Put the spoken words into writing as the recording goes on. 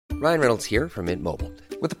Ryan Reynolds here from Mint Mobile.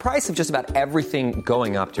 With the price of just about everything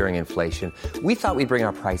going up during inflation, we thought we'd bring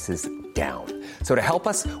our prices down. So to help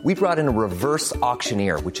us, we brought in a reverse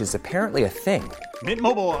auctioneer, which is apparently a thing. Mint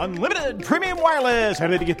Mobile Unlimited Premium Wireless. How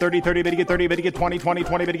to get 30, 30, bit to get 30, bit to get 20, 20,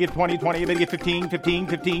 20, bit to get 20, 20, bit to get 15, 15,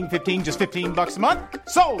 15, 15, just $15 a month?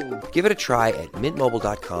 Sold! Give it a try at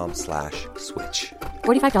mintmobile.com/switch.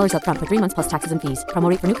 $45 up front for 3 months plus taxes and fees. Promo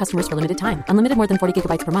rate for new customers for limited time. Unlimited more than 40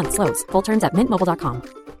 gigabytes per month. Slows full terms at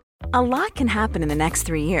mintmobile.com. A lot can happen in the next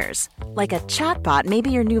 3 years. Like a chatbot may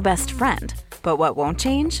be your new best friend. But what won't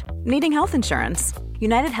change? Needing health insurance.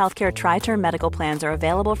 United Healthcare Tri-Term Medical Plans are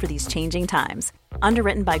available for these changing times.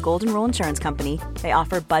 Underwritten by Golden Rule Insurance Company, they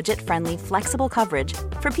offer budget-friendly, flexible coverage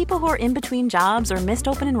for people who are in between jobs or missed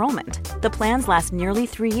open enrollment. The plans last nearly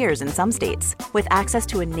 3 years in some states, with access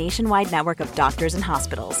to a nationwide network of doctors and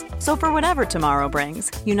hospitals. So for whatever tomorrow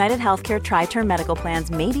brings, United Healthcare Tri-Term Medical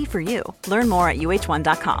Plans may be for you. Learn more at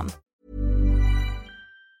uh1.com.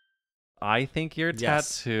 I think your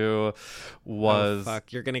tattoo was... Oh,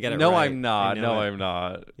 fuck. You're going to get it no, right. I'm not. No, I'm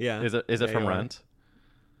not. Yeah. Is it from Rent?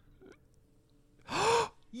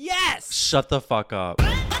 Yes! Shut the fuck up.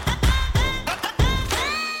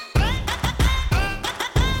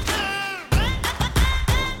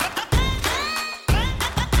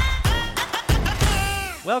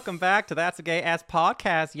 Welcome back to That's a Gay Ass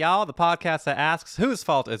Podcast, y'all. The podcast that asks, whose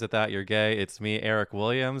fault is it that you're gay? It's me, Eric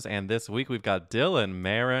Williams, and this week we've got Dylan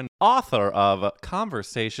Marron, author of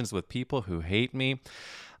Conversations with People Who Hate Me.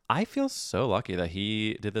 I feel so lucky that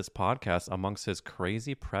he did this podcast amongst his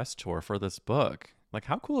crazy press tour for this book. Like,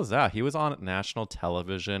 how cool is that? He was on national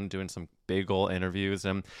television doing some big ol' interviews,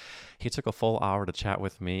 and he took a full hour to chat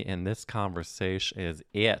with me, and this conversation is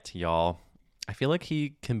it, y'all. I feel like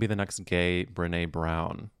he can be the next gay Brene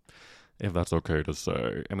Brown, if that's okay to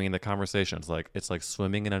say. I mean, the conversation is like, it's like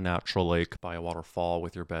swimming in a natural lake by a waterfall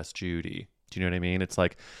with your best Judy. Do you know what I mean? It's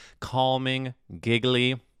like calming,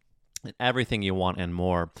 giggly, and everything you want and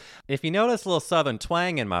more. If you notice a little southern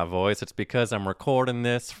twang in my voice, it's because I'm recording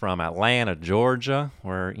this from Atlanta, Georgia,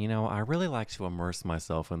 where, you know, I really like to immerse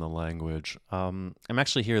myself in the language. I'm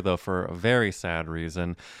actually here, though, for a very sad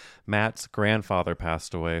reason. Matt's grandfather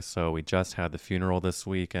passed away, so we just had the funeral this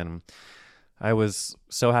week, and I was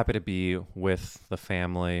so happy to be with the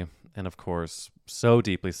family, and of course, so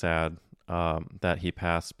deeply sad that he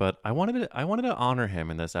passed. But I wanted to honor him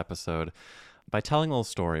in this episode by telling a little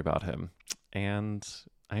story about him. And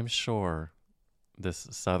I'm sure this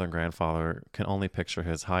Southern grandfather can only picture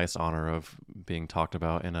his highest honor of being talked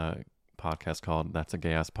about in a podcast called That's a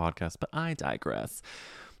Gay Ass Podcast, but I digress.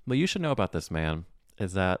 What you should know about this man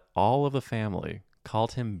is that all of the family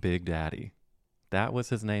called him Big Daddy. That was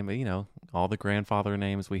his name, you know, all the grandfather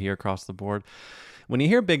names we hear across the board. When you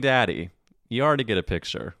hear Big Daddy, you already get a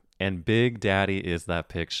picture. And Big Daddy is that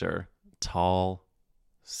picture. Tall,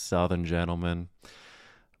 Southern gentleman,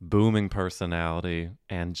 booming personality,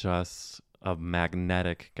 and just a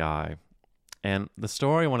magnetic guy. And the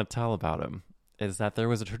story I want to tell about him is that there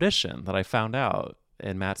was a tradition that I found out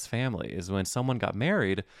in Matt's family is when someone got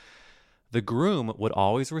married, the groom would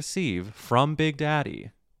always receive from Big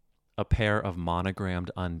Daddy a pair of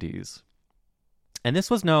monogrammed undies. And this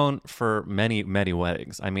was known for many, many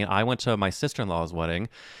weddings. I mean, I went to my sister-in-law's wedding,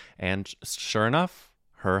 and sure enough,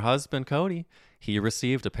 her husband, Cody, he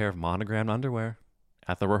received a pair of monogrammed underwear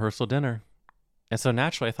at the rehearsal dinner. And so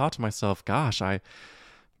naturally, I thought to myself, gosh, I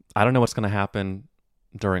don't know what's going to happen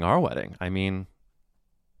during our wedding. I mean,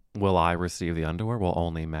 will I receive the underwear? Will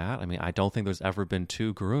only Matt? I mean, I don't think there's ever been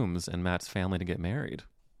two grooms in Matt's family to get married.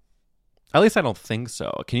 At least I don't think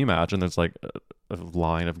so. Can you imagine there's like a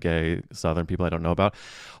line of gay Southern people I don't know about?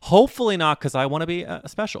 Hopefully not, because I want to be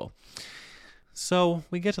special. So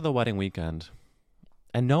we get to the wedding weekend,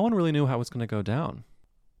 and no one really knew how it was going to go down.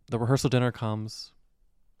 The rehearsal dinner comes,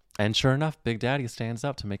 and sure enough, Big Daddy stands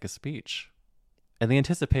up to make a speech. And the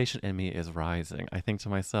anticipation in me is rising. I think to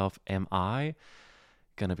myself, am I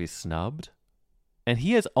going to be snubbed? And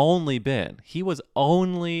he was only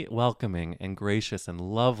welcoming and gracious and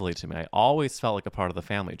lovely to me. I always felt like a part of the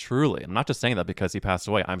family, truly. I'm not just saying that because he passed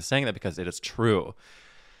away. I'm saying that because it is true.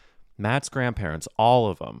 Matt's grandparents, all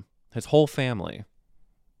of them, his whole family,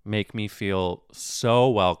 make me feel so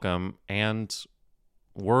welcome, and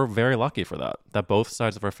we're very lucky for that both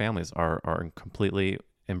sides of our families are completely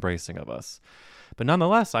embracing of us. But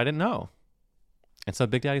nonetheless, I didn't know. And so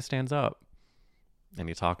Big Daddy stands up, and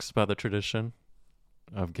he talks about the tradition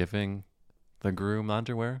of giving the groom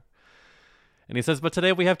underwear. And he says, but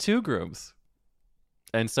today we have two grooms.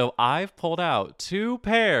 And so I've pulled out 2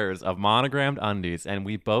 pairs of monogrammed undies, and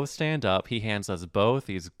we both stand up. He hands us both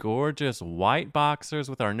these gorgeous white boxers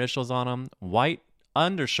with our initials on them, white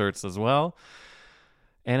undershirts as well.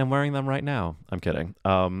 And I'm wearing them right now. I'm kidding.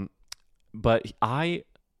 But I,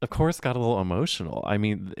 of course, got a little emotional. I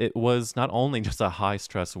mean, it was not only just a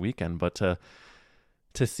high-stress weekend, but to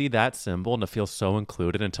see that symbol and to feel so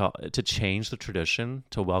included and to change the tradition,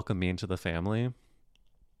 to welcome me into the family,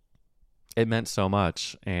 it meant so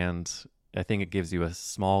much. And I think it gives you a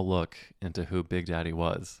small look into who Big Daddy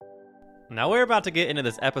was. Now we're about to get into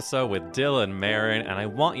this episode with Dylan Marron, and I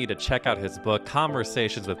want you to check out his book,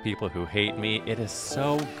 Conversations with People Who Hate Me. It is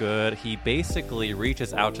so good. He basically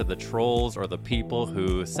reaches out to the trolls or the people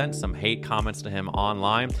who sent some hate comments to him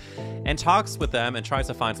online and talks with them and tries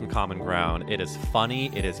to find some common ground. It is funny,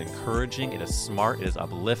 it is encouraging, it is smart, it is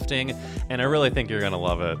uplifting, and I really think you're going to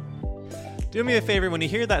love it. Do me a favor, when you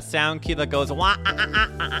hear that sound cue that goes wah,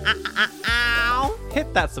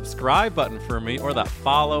 hit that subscribe button for me or that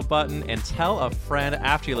follow button and tell a friend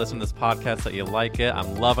after you listen to this podcast that you like it.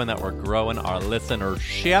 I'm loving that we're growing our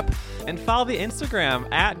listenership. And follow the Instagram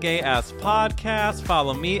at GayAssPodcast.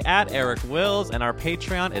 Follow me at Eric Wills. And our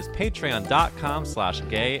Patreon is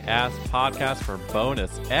patreon.com/GayAssPodcast for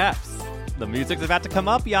bonus Fs. The music's about to come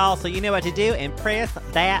up, y'all, so you know what to do and press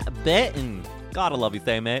that button. Gotta love you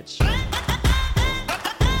so much.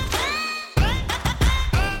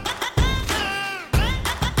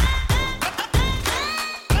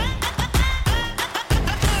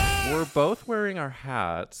 We're both wearing our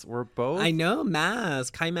hats. We're both... I know,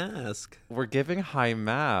 mask. High mask. We're giving high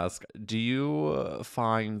mask. Do you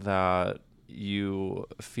find that you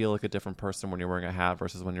feel like a different person when you're wearing a hat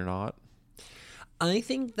versus when you're not? I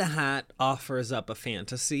think the hat offers up a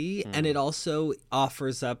fantasy, and it also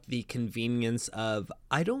offers up the convenience of,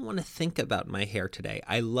 I don't want to think about my hair today.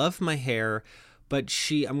 I love my hair, but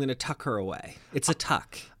I'm going to tuck her away. It's a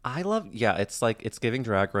tuck. It's like, it's giving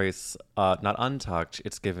Drag Race, not untucked,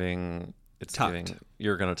 it's giving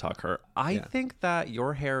you're gonna tuck her. I think that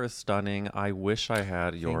your hair is stunning. I wish I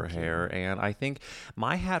had your hair. And I think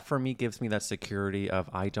my hat for me gives me that security of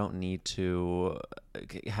I don't need to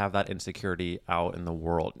have that insecurity out in the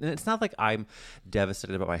world. And it's not like I'm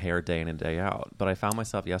devastated about my hair day in and day out, but I found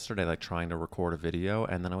myself yesterday like trying to record a video,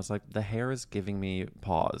 and then I was like, the hair is giving me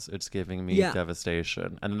pause. It's giving me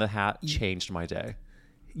devastation. And then the hat changed my day.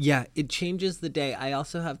 Yeah, it changes the day. I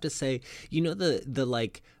also have to say, you know, the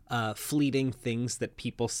like fleeting things that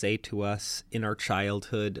people say to us in our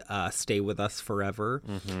childhood stay with us forever.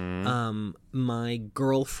 Mm-hmm. My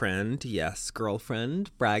girlfriend,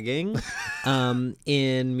 bragging,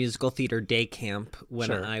 in musical theater day camp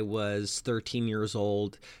when I was 13 years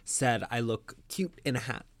old, said I look cute in a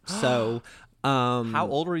hat. So, how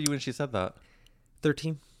old were you when she said that?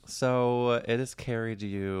 13. So it has carried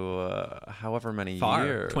you however many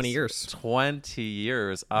years. 20 years. 20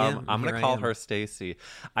 years. I'm going to call her Stacy.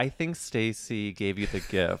 I think Stacy gave you the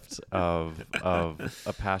gift of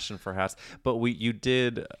a passion for hats. But you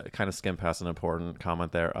did kind of skim past an important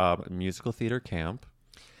comment there. Musical theater camp.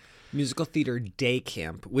 Musical theater day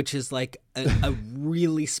camp, which is like a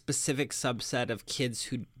really specific subset of kids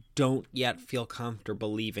who don't yet feel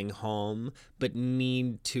comfortable leaving home, but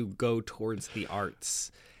need to go towards the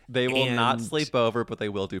arts. They will not sleep over, but they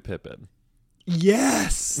will do Pippin.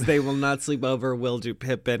 Yes! They will not sleep over, will do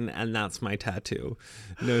Pippin, and that's my tattoo.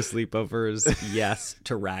 No sleepovers, yes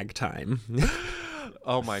to ragtime.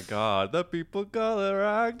 Oh my God, the people call it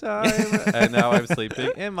ragtime. And now I'm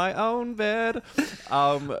sleeping in my own bed.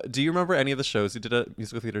 Do you remember any of the shows you did at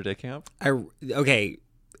Musical Theater Day Camp?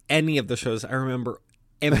 Any of the shows. I remember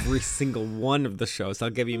every single one of the shows. I'll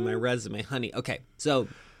give you my resume, honey. Okay, so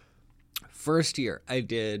first year I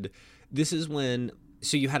did, this is when,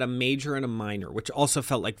 so you had a major and a minor, which also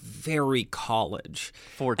felt like very college.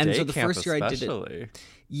 For day camp especially. I did it.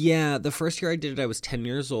 Yeah, the first year I did it, I was 10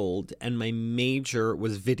 years old, and my major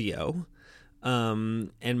was video, and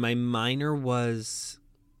my minor was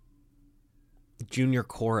junior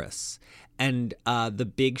chorus. And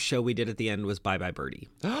the big show we did at the end was Bye Bye Birdie.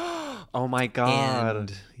 Oh my God.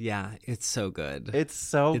 And yeah, it's so good.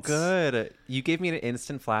 It's good. You gave me an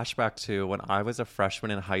instant flashback to when I was a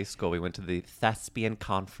freshman in high school. We went to the Thespian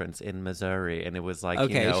Conference in Missouri, and it was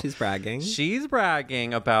like, she's bragging. She's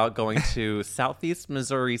bragging about going to Southeast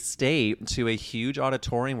Missouri State to a huge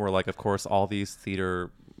auditorium where, like, of course, all these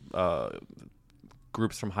theater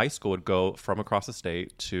groups from high school would go from across the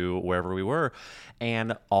state to wherever we were,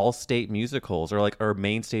 and all state musicals or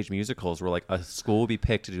main stage musicals were like a school would be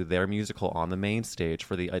picked to do their musical on the main stage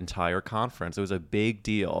for the entire conference. It was a big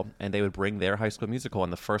deal, and they would bring their high school musical,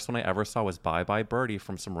 and the first one I ever saw was Bye Bye Birdie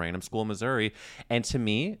from some random school in Missouri, and to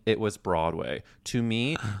me it was Broadway. To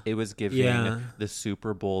me it was giving the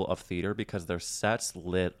Super Bowl of theater because their sets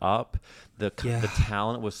lit up. the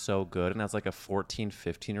talent was so good. And as like a 14,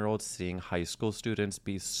 15-year-old seeing high school students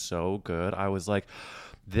be so good, I was like,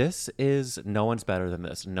 this is, no one's better than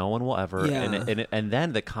this. No one will ever. Yeah. And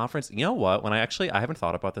then the conference, you know what? When I haven't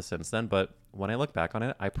thought about this since then, but when I look back on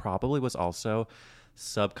it, I probably was also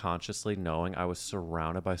subconsciously knowing I was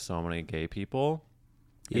surrounded by so many gay people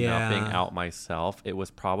and not being out myself. It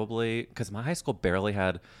was probably because my high school barely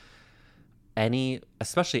had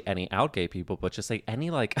especially any out gay people, but just like any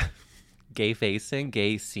like gay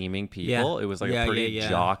seeming people. It was like a pretty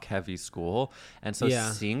jock heavy school. And so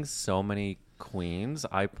seeing so many queens,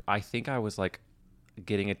 I think I was like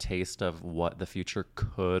getting a taste of what the future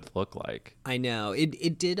could look like. I know.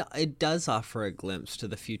 It does offer a glimpse to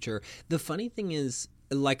the future. The funny thing is,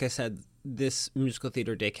 like I said, this musical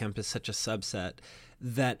theater day camp is such a subset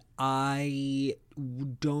that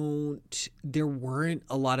there weren't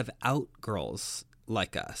a lot of out girls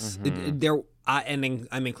like us.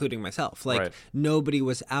 I'm including myself. Like nobody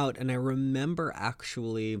was out. And I remember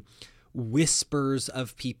actually whispers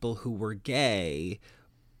of people who were gay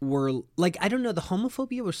were like, I don't know, the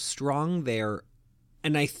homophobia was strong there,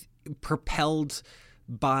 and propelled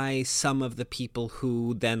by some of the people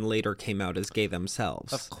who then later came out as gay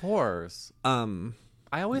themselves. Of course.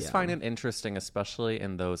 I always find it interesting, especially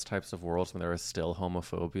in those types of worlds when there is still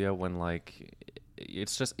homophobia, when like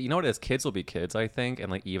it's just, you know what it is, kids will be kids, I think,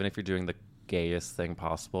 and like even if you're doing the gayest thing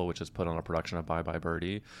possible, which is put on a production of Bye Bye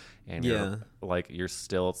Birdie, and you're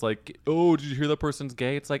still, it's like, oh, did you hear that person's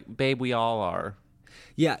gay? It's like, babe, we all are.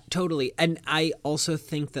 Yeah, totally. And I also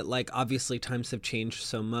think that, like, obviously times have changed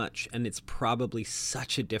so much, and it's probably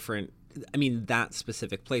such a different, I mean, that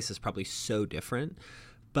specific place is probably so different,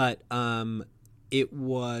 but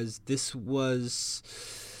this was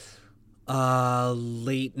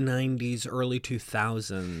late 90s, early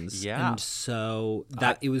 2000s. Yeah. And so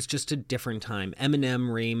it was just a different time.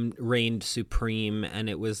 Eminem reigned supreme, and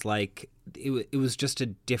it was like, it was just a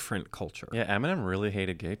different culture. Yeah, Eminem really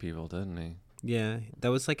hated gay people, didn't he? Yeah,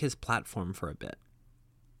 that was like his platform for a bit.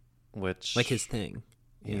 Which, like, his thing.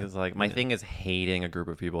 He was like, my thing is hating a group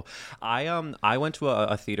of people. I went to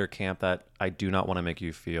a theater camp that I do not want to make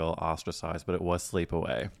you feel ostracized, but it was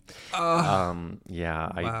Sleepaway.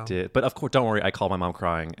 I did. But of course, don't worry, I call my mom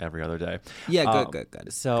crying every other day. Yeah,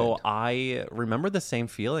 good. So I remember the same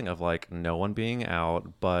feeling of like no one being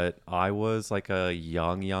out, but I was like a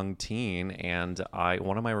young teen, and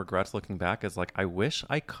one of my regrets looking back is like, I wish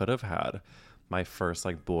I could have had my first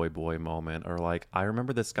like boy moment, or like I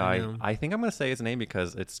remember this guy, I think I'm gonna say his name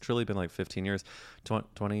because it's truly been like 15 years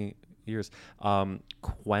 20 years,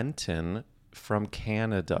 Quentin from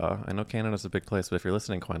Canada. I know Canada's a big place, but if you're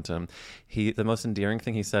listening, Quentin, the most endearing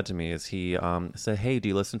thing he said to me is he said, hey, do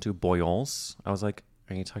you listen to Boyance? I was like,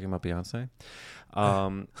 are you talking about Beyonce?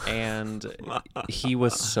 And he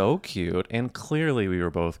was so cute, and clearly we were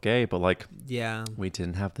both gay, but like, we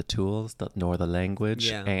didn't have the tools nor the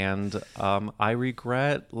language, and I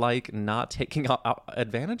regret like not taking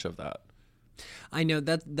advantage of that. I know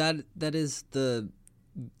that is the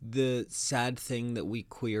sad thing that we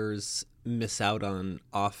queers miss out on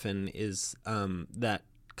often, is that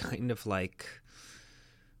kind of like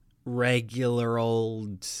regular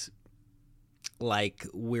old, like,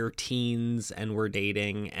 we're teens and we're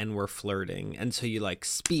dating and we're flirting, and so you like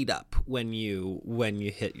speed up when you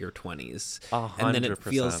hit your 20s, 100%. And then it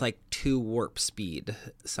feels like too warp speed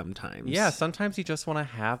sometimes. Yeah, sometimes you just want to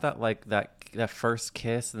have that like that first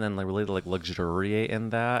kiss, and then like really like luxuriate in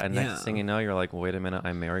that, and next thing you know, you're like, wait a minute,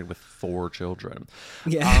 I'm married with 4 children.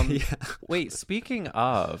 Wait, speaking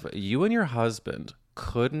of, you and your husband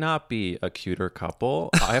could not be a cuter couple.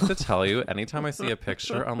 I have to tell you, anytime I see a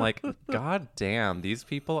picture, I'm like, God damn, these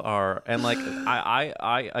people are, and like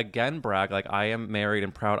I again brag, like I am married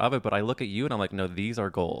and proud of it, but I look at you and I'm like, no, these are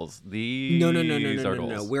goals.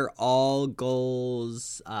 No. We're all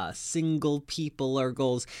goals. Single people are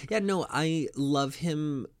goals. Yeah, no, I love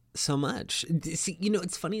him so much. See, you know,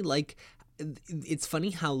 it's funny, like, it's funny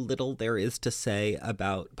how little there is to say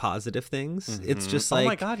about positive things. Mm-hmm. It's just like, oh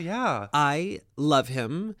my God, yeah, I love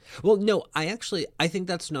him. Well, no, I think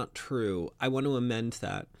that's not true. I want to amend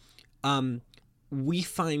that. We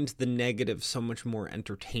find the negative so much more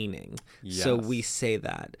entertaining. Yes. So we say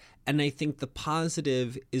that. And I think the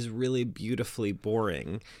positive is really beautifully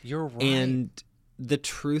boring. You're right. And the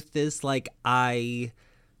truth is, like, I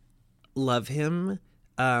love him.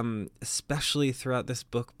 Especially throughout this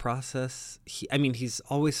book process. He's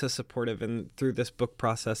always so supportive, and through this book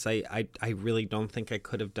process, I really don't think I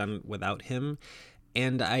could have done it without him.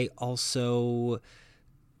 And I also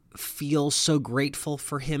feel so grateful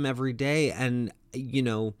for him every day. And, you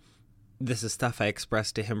know, this is stuff I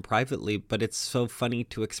express to him privately, but it's so funny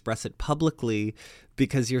to express it publicly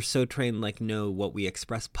because you're so trained, like, no, what we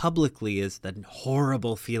express publicly is the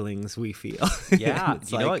horrible feelings we feel. Yeah.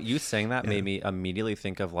 You like, know what? You saying that made me immediately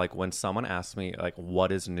think of, like, when someone asks me, like,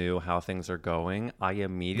 what is new, how things are going, I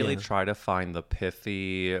immediately try to find the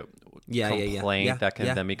pithy complaint that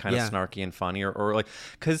can then be kind of snarky and funny, or like,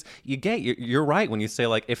 because you're right when you say,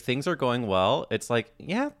 like, if things are going well, it's like,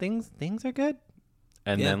 yeah, things are good.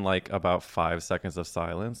 And then, like, about 5 seconds of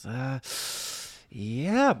silence.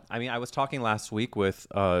 Yeah. I mean, I was talking last week with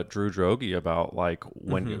Drew Drogi about, like,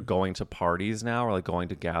 when you're going to parties now, or, like, going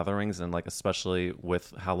to gatherings, and, like, especially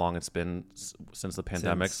with how long it's been since the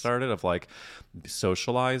pandemic started, of, like,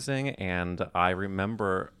 socializing. And I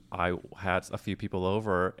remember I had a few people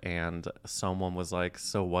over, and someone was like,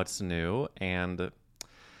 so what's new? And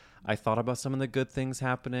I thought about some of the good things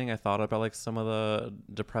happening. I thought about, like, some of the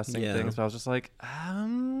depressing things, but I was just like,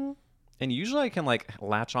 and usually I can, like,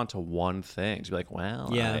 latch onto one thing to be like,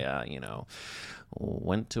 well, I, you know,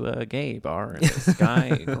 went to a gay bar and this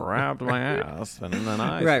guy grabbed my ass, and then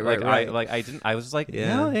I I was like,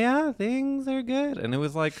 no, things are good, and it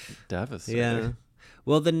was, like, devastating. Yeah.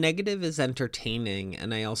 Well, the negative is entertaining,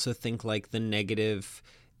 and I also think, like, the negative,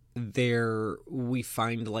 there we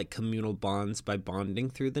find, like, communal bonds by bonding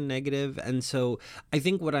through the negative. And so I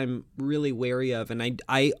think what I'm really wary of, and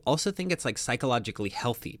I also think it's, like, psychologically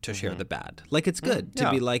healthy to share the bad. Like, it's good to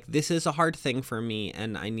be like, this is a hard thing for me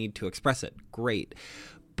and I need to express it. Great.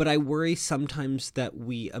 But I worry sometimes that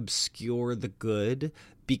we obscure the good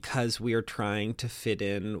because we are trying to fit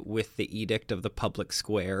in with the edict of the public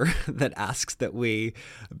square that asks that we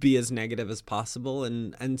be as negative as possible.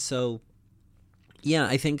 And so, yeah,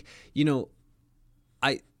 I think, you know,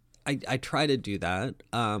 I try to do that.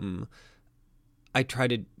 I try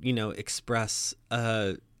to, you know, express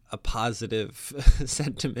a positive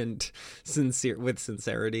sentiment with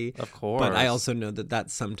sincerity. Of course. But I also know that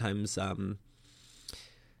that's sometimes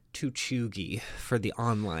too chuggy for the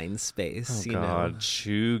online space. Oh, you God, know?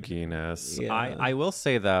 Chugginess. Yeah. I will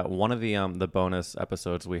say that one of the bonus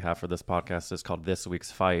episodes we have for this podcast is called This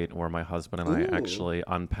Week's Fight, where my husband and I actually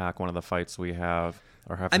unpack one of the fights we have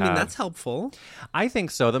or have had. I mean, that's helpful. I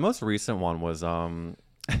think so. The most recent one was I'm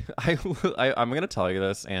going to tell you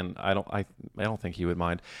this, and I don't think he would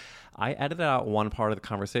mind. I edited out one part of the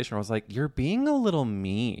conversation where I was like, you're being a little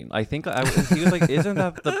mean. I think he was like, isn't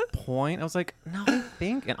that the point? I was like, no, I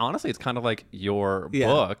think, and honestly, it's kind of like your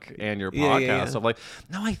book and your podcast. So I'm like,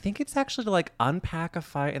 no, I think it's actually to, like, unpack a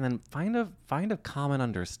fight and then find a common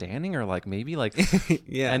understanding, or, like, maybe, like,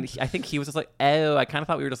 And I think he was just like, oh, I kind of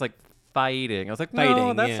thought we were just, like, fighting. I was like,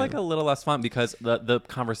 no, that's like a little less fun, because the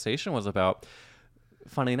conversation was about,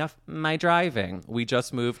 funny enough, my driving. We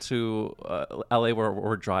just moved to LA, where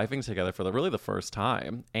we're driving together for the first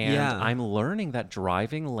time. And I'm learning that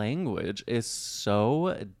driving language is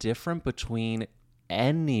so different between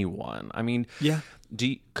anyone. I mean,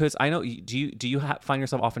 because I know, do you find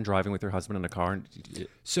yourself often driving with your husband in a car?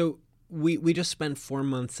 So we just spent 4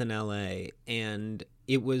 months in LA, and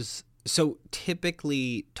it was... So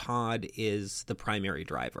typically Todd is the primary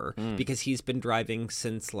driver because he's been driving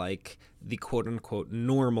since, like, the quote unquote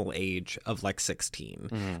normal age of, like,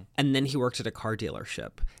 16. And then he worked at a car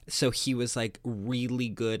dealership. So he was, like, really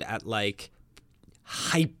good at, like,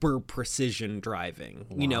 hyper precision driving,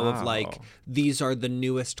 you know, of, like, these are the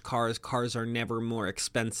newest cars. Cars are never more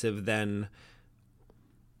expensive than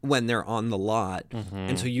when they're on the lot.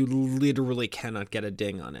 And so you literally cannot get a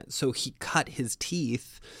ding on it. So he cut his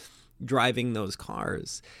teeth driving those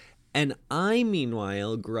cars. And I,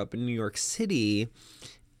 meanwhile, grew up in New York City,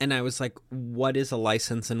 and I was like, what is a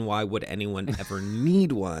license and why would anyone ever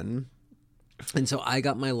need one? And so I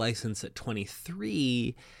got my license at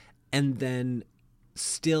 23, and then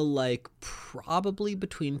still, like, probably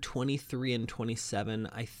between 23 and 27,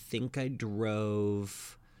 I think I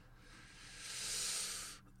drove,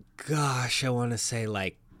 gosh, I want to say,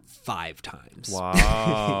 like, 5 times.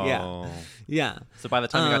 Wow. Yeah. So by the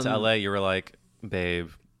time you got to LA, you were like,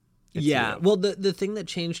 babe. Yeah. Well, the thing that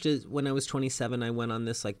changed is when I was 27, I went on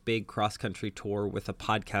this, like, big cross-country tour with a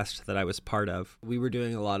podcast that I was part of. We were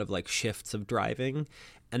doing a lot of, like, shifts of driving,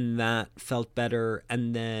 and that felt better.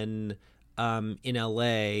 And then in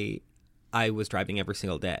LA, I was driving every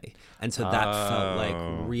single day. And so that felt like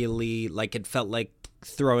really, like, it felt like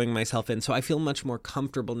throwing myself in. So I feel much more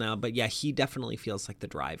comfortable now. But yeah, he definitely feels like the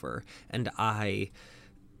driver, and I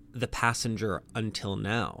the passenger until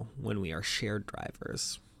now, when we are shared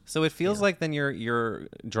drivers. So it feels like then your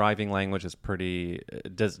driving language is pretty.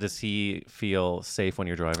 Does he feel safe when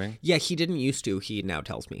you're driving? Yeah, he didn't used to. He now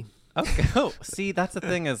tells me. Okay. Oh, see, that's the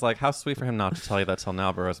thing is like how sweet for him not to tell you that till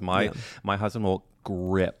now. Whereas my husband will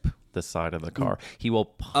grip the side of the car. He will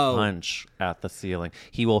punch at the ceiling.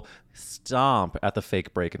 He will stomp at the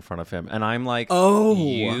fake brake in front of him. And I'm like,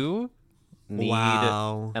 you need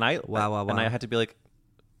Wow. And I Wow. and I had to be like,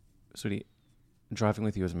 sweetie, driving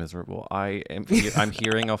with you is miserable. I'm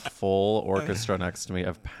hearing a full orchestra next to me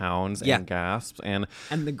of pounds and gasps and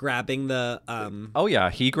the grabbing the oh yeah,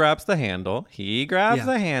 he grabs the handle. He grabs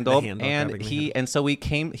the handle, and so he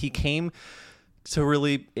came to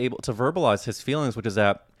really able to verbalize his feelings, which is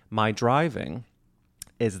that my driving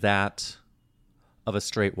is that of a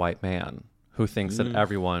straight white man who thinks that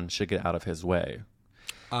everyone should get out of his way.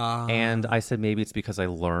 And I said, maybe it's because I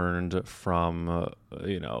learned from,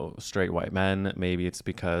 straight white men. Maybe it's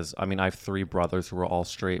because, I have 3 brothers who are all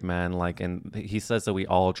straight men. And he says that we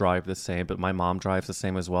all drive the same, but my mom drives the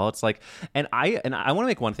same as well. It's like, and I want to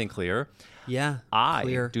make one thing clear. Yeah,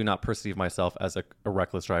 I do not perceive myself as a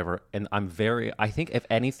reckless driver. And I think if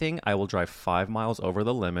anything, I will drive 5 miles over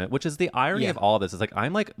the limit, which is the irony of all this. Is like,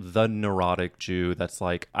 I'm like the neurotic Jew that's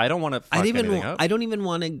like, I don't want to fuck anything up. I don't even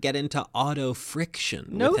want to get into auto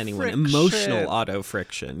friction with anyone. Friction. Emotional auto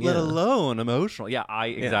friction. Let alone emotional. Yeah,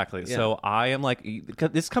 exactly. Yeah. So I am like,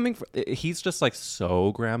 this coming from, he's just like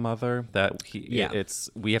so grandmother that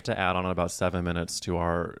we have to add on about 7 minutes to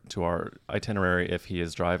our itinerary if he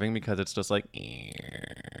is driving, because it's just like,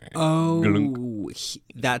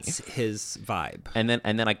 that's his vibe. And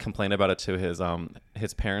then I complain about it to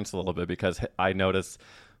his parents a little bit, because I noticed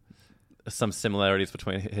some similarities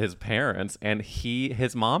between his parents, and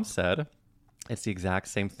his mom said it's the exact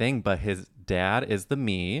same thing, but his dad is the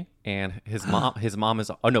me, and his mom his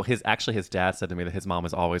dad said to me that his mom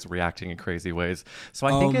is always reacting in crazy ways. So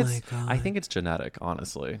I think it's genetic,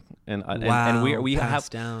 honestly. And we have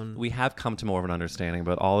come to more of an understanding,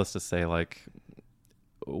 but all this to say, like,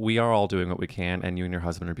 we are all doing what we can, and you and your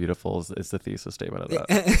husband are beautiful is the thesis statement of that.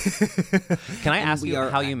 Can I ask you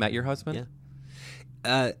how you met your husband?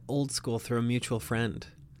 Yeah. Old school, through a mutual friend.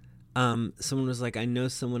 Someone was like, I know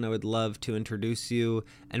someone I would love to introduce you,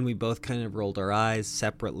 and we both kind of rolled our eyes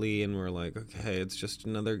separately, and we're like, okay, it's just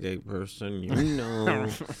another gay person,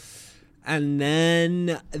 And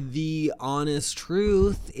then the honest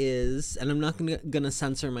truth is, and I'm not gonna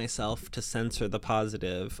censor myself to censor the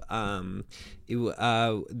positive, the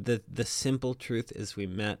simple truth is we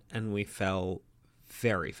met and we fell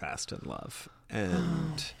very fast in love.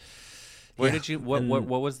 And where did you? What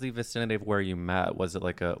was the vicinity of where you met? Was it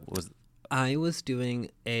like I was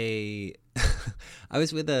doing I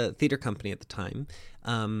was with a theater company at the time,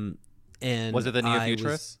 and was it the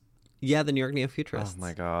Neo-Futurists? Yeah, the New York Neo-Futurists. Oh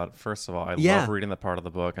my God! First of all, I love reading that part of the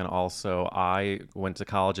book, and also I went to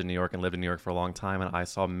college in New York and lived in New York for a long time, and I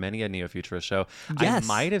saw many a Neo-Futurist show. Yes. I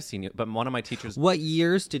might have seen you, but one of my teachers. What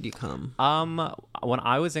years did you come? When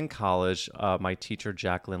I was in college, my teacher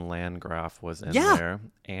Jacqueline Landgraf was in there.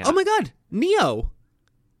 And oh my God, Neo.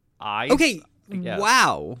 Yes.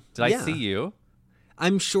 Wow. Did I see you?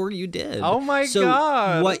 I'm sure you did. Oh my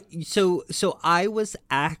God. So I was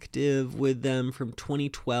active with them from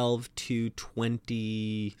 2012 to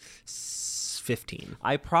 2015.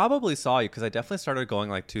 I probably saw you because I definitely started going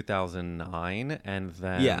like 2009, and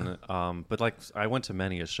then but like I went to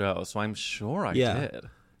many a show, so I'm sure I did.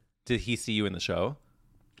 Did he see you in the show?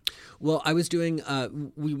 Well, I was doing,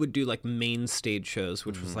 we would do like main stage shows,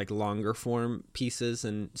 which was like longer form pieces.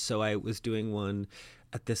 And so I was doing one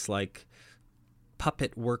at this like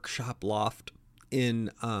puppet workshop loft in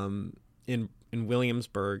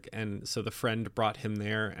Williamsburg. And so the friend brought him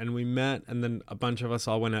there and we met, and then a bunch of us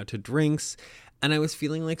all went out to drinks. And I was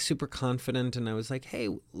feeling like super confident, and I was like, hey,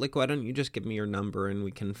 like, why don't you just give me your number and we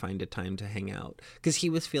can find a time to hang out? Because he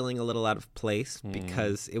was feeling a little out of place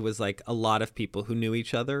because it was like a lot of people who knew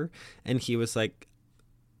each other. And he was like,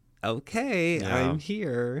 okay, I'm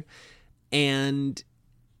here. And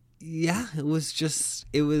yeah, it was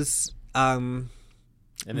and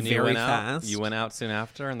then you went fast. out. You went out soon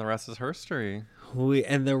after, and the rest is herstory.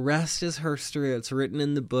 And the rest is herstory. It's written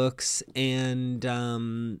in the books. And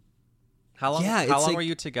how long were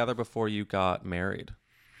you together before you got married?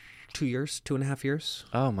 2 years, 2.5 years.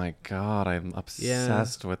 Oh my God, I'm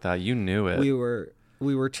obsessed with that. You knew it. We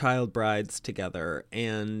were child brides together,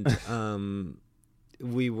 and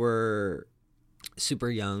we were super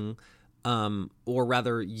young, or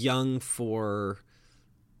rather young for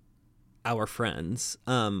our friends.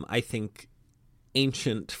 I think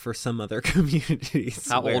ancient for some other communities.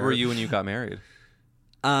 How old were you when you got married?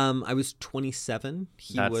 I was 27.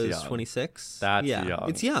 He That's was young. 26. That's yeah, young.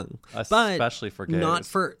 It's young. Especially for gays. Not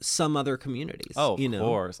for some other communities. Oh, you of know?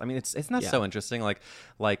 course. I mean, isn't that so interesting?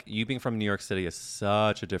 Like you being from New York City is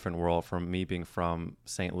such a different world from me being from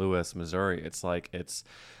St. Louis, Missouri. It's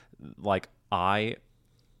like I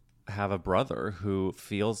have a brother who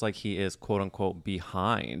feels like he is quote unquote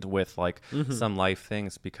behind with like some life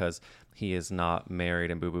things because he is not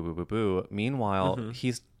married and boo boo boo boo boo. Meanwhile,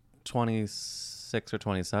 he's 26 or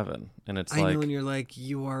 27, and it's I know, and you're like,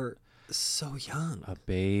 you are so young. A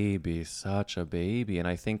baby, such a baby. And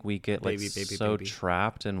I think we get like so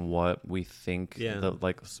trapped in what we think the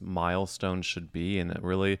like milestone should be, and it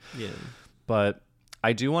really but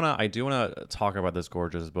I do want to talk about this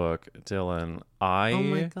gorgeous book, Dylan. Oh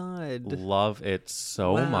my God. Love it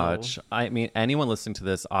so much. I mean, anyone listening to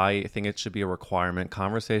this, I think it should be a requirement.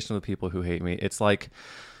 Conversation with people who hate me. It's like,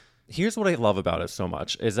 here's what I love about it so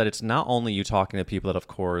much is that it's not only you talking to people that, of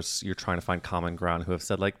course, you're trying to find common ground who have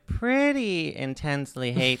said like pretty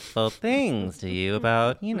intensely hateful things to you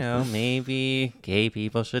about, you know, maybe gay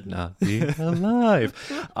people should not be alive.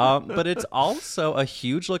 But it's also a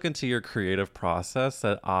huge look into your creative process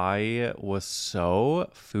that I was so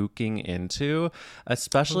fucking into,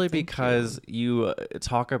 especially because you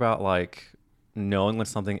talk about like knowing when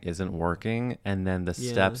something isn't working and then the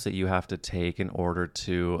steps that you have to take in order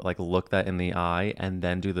to like look that in the eye and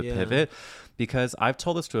then do the pivot. Because I've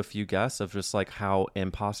told this to a few guests of just like how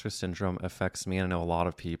imposter syndrome affects me, and I know a lot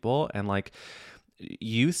of people, and like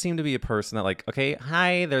you seem to be a person that like, okay,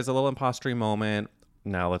 hi, there's a little impostery moment,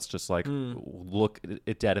 now let's just like look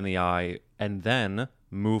it dead in the eye and then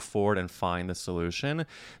move forward and find the solution.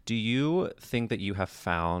 Do you think that you have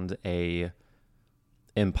found a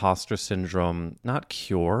imposter syndrome, not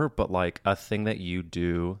cure, but like a thing that you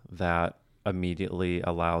do that immediately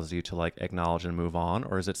allows you to like acknowledge and move on?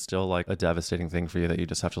 Or is it still like a devastating thing for you that you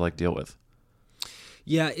just have to like deal with?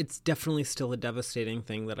 Yeah, it's definitely still a devastating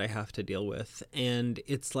thing that I have to deal with. And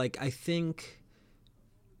it's like, I think,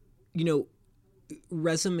 you know,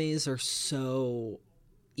 resumes are so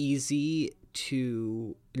easy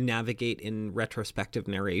to navigate in retrospective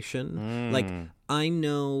narration. Like, I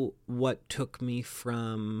know what took me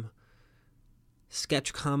from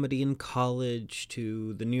sketch comedy in college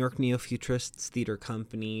to the New York Neo-Futurists Theater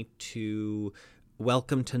Company to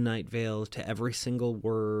Welcome to Night Vale to Every Single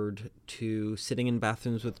Word to sitting in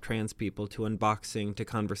bathrooms with trans people to unboxing to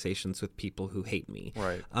conversations with people who hate me.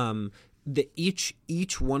 Right.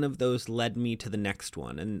 Each one of those led me to the next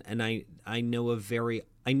one, and I know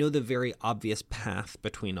the very obvious path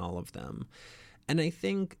between all of them. And I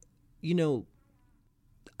think, you know,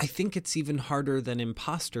 I think it's even harder than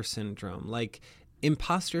imposter syndrome. Like,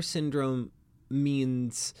 imposter syndrome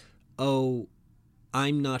means, oh,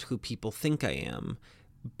 I'm not who people think I am.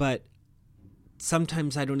 But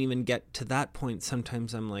sometimes I don't even get to that point.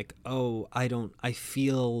 Sometimes I'm like, oh, I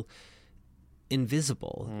feel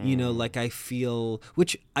invisible, you know, like I feel,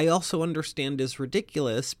 which I also understand is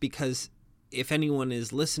ridiculous, because if anyone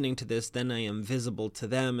is listening to this, then I am visible to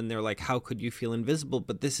them, and they're like, how could you feel invisible?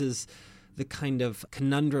 But this is the kind of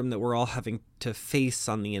conundrum that we're all having to face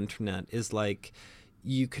on the internet, is like,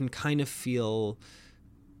 you can kind of feel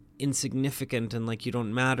insignificant and like you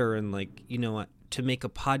don't matter, and like, you know, to make a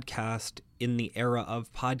podcast in the era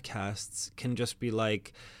of podcasts can just be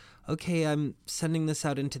like, okay, I'm sending this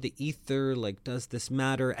out into the ether, like, does this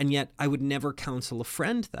matter? And yet I would never counsel a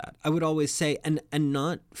friend that. I would always say, and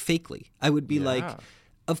not fakely, I would be like,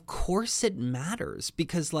 of course it matters,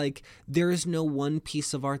 because like there is no one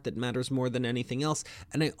piece of art that matters more than anything else.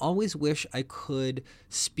 And I always wish I could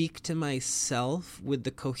speak to myself with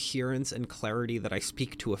the coherence and clarity that I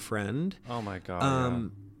speak to a friend. Oh my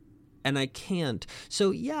God. And I can't.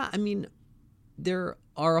 So yeah, I mean, there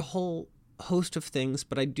are a whole host of things,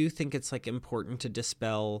 but I do think it's like important to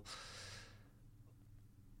dispel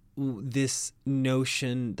this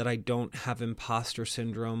notion that I don't have imposter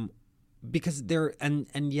syndrome, because there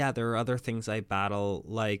are other things I battle,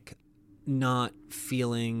 like not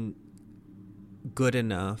feeling good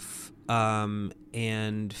enough,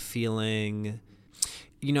 and feeling,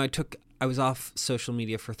 you know, I was off social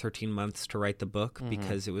media for 13 months to write the book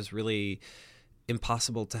because it was really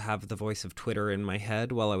impossible to have the voice of Twitter in my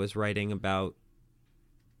head while I was writing about,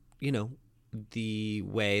 you know, the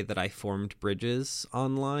way that I formed bridges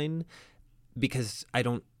online, because I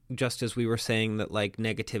don't, just as we were saying that like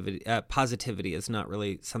negativity, positivity is not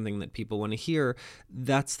really something that people want to hear.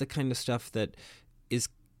 That's the kind of stuff that is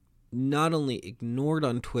not only ignored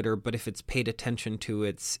on Twitter, but if it's paid attention to,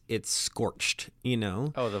 it's scorched, you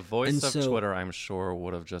know? Oh, the voice of Twitter, I'm sure,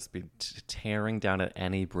 would have just been tearing down at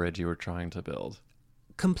any bridge you were trying to build.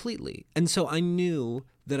 Completely. And so I knew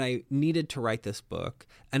that I needed to write this book,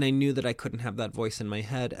 and I knew that I couldn't have that voice in my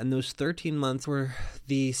head. And those 13 months were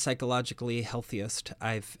the psychologically healthiest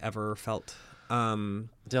I've ever felt. Dylan,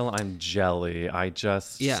 I'm jelly.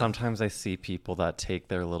 Sometimes I see people that take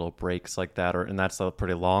their little breaks like that, and that's a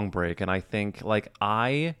pretty long break. And I think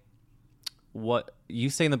what you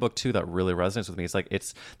say in the book too that really resonates with me is like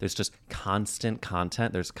there's just constant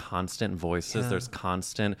content, there's constant voices, there's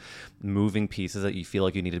constant moving pieces that you feel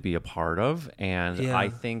like you need to be a part of. And I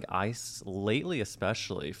think lately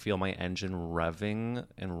especially feel my engine revving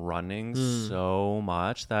and running so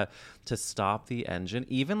much that to stop the engine,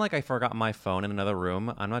 even like I forgot my phone in another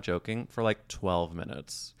room, I'm not joking, for like 12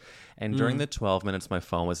 minutes. And during the 12 minutes my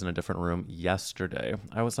phone was in a different room yesterday,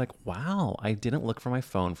 I was like, wow, I didn't look for my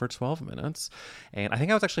phone for 12 minutes. And I think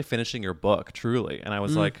I was actually finishing your book, truly. And I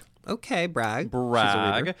was like, okay, brag.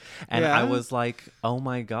 And I was like, oh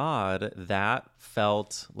my God, that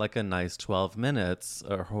felt like a nice 12 minutes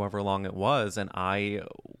or however long it was. And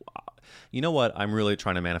you know what I'm really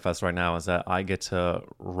trying to manifest right now is that I get to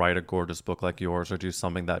write a gorgeous book like yours or do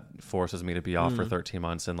something that forces me to be off for 13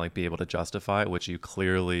 months and like be able to justify it, which you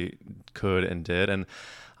clearly could and did. And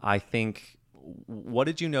I think, what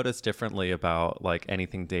did you notice differently about like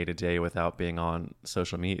anything day to day without being on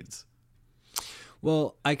social medias?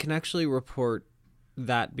 Well, I can actually report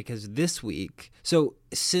that because this week, so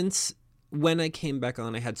since when I came back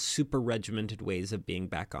on, I had super regimented ways of being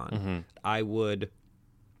back on. I would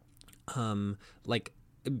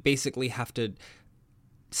basically have to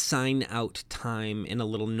sign out time in a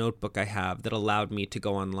little notebook I have that allowed me to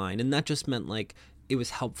go online. And that just meant like it was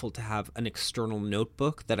helpful to have an external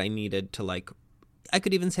notebook that I needed to like, I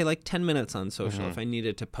could even say like 10 minutes on social if I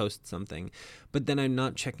needed to post something, but then I'm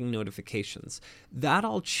not checking notifications. That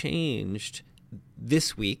all changed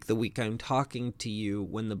this week, the week I'm talking to you,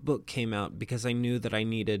 when the book came out, because I knew that I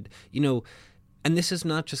needed, and this is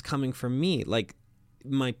not just coming from me, like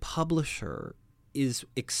my publisher is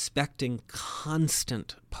expecting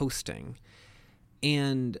constant posting.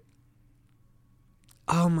 And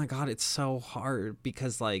oh my God, it's so hard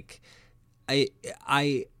because like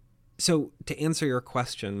so to answer your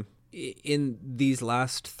question, in these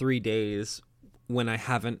last 3 days when I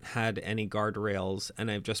haven't had any guardrails and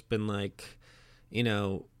I've just been like,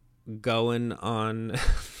 going on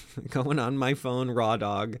my phone raw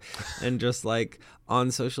dog and just like on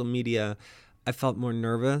social media, I felt more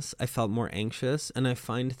nervous, I felt more anxious, and I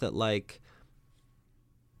find that like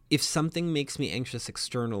if something makes me anxious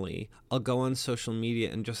externally, I'll go on social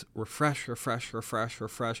media and just refresh,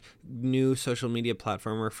 new social media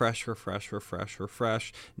platform, refresh,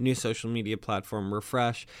 new social media platform,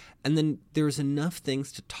 refresh. And then there's enough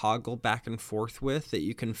things to toggle back and forth with that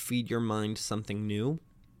you can feed your mind something new.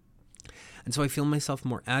 And so I feel myself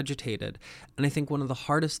more agitated. And I think one of the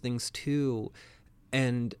hardest things too,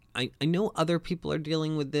 and I know other people are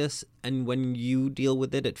dealing with this, and when you deal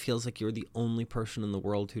with it, it feels like you're the only person in the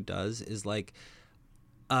world who does, is like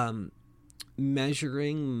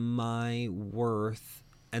measuring my worth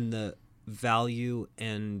and the value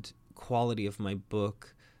and quality of my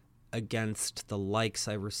book against the likes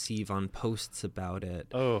I receive on posts about it.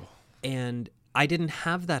 Oh. And I didn't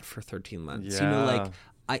have that for 13 months. Yeah. Like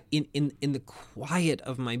I in the quiet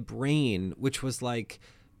of my brain, which was like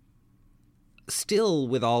still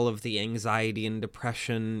with all of the anxiety and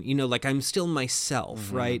depression, like I'm still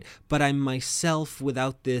myself, right? But I'm myself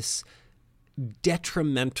without this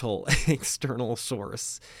detrimental external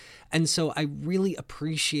source. And so I really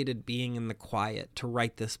appreciated being in the quiet to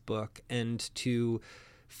write this book and to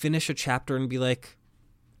finish a chapter and be like,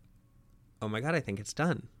 oh my God, I think it's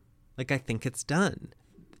done. Like, I think it's done.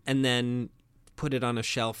 And then put it on a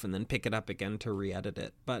shelf and then pick it up again to re-edit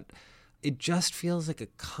it. But it just feels like a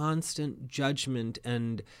constant judgment,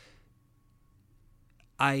 and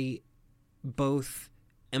I both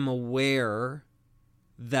am aware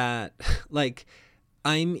that, like,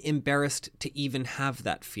 I'm embarrassed to even have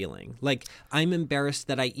that feeling. Like, I'm embarrassed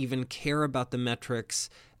that I even care about the metrics,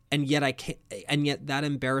 and yet that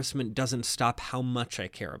embarrassment doesn't stop how much I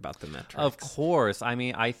care about the metrics. Of course. I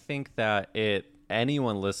mean, I think that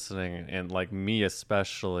anyone listening, and like me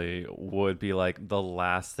especially, would be like, the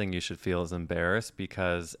last thing you should feel is embarrassed,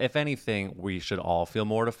 because if anything, we should all feel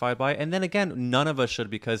mortified by it. And then again, none of us should,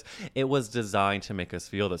 because it was designed to make us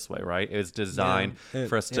feel this way, right? It was designed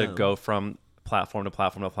for us to go from platform to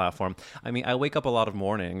platform to platform. I mean, I wake up a lot of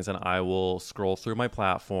mornings and I will scroll through my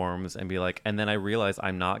platforms and be like, and then I realize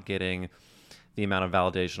I'm not getting the amount of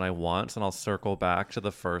validation I want, and I'll circle back to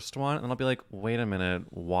the first one, and I'll be like, wait a minute,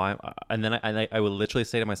 why? And then I would literally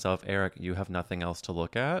say to myself, Eric, you have nothing else to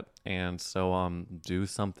look at, and so do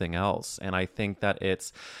something else. And I think that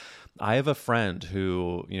I have a friend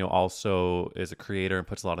who, also is a creator and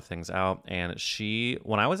puts a lot of things out, and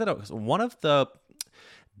when I was at one of the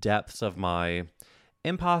depths of my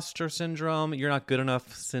imposter syndrome, you're not good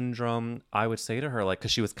enough syndrome, I would say to her, like,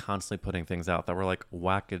 because she was constantly putting things out that were like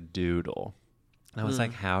wackadoodle. And I was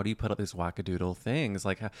like, how do you put up these wackadoodle things?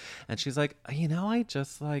 Like, and she's like, I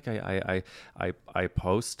just like, I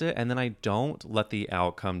post it, and then I don't let the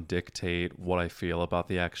outcome dictate what I feel about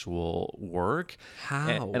the actual work.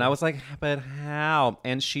 How? And I was like, but how?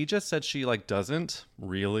 And she just said she like doesn't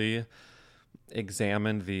really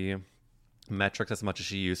examine the metrics as much as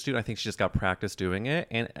she used to. I think she just got practice doing it,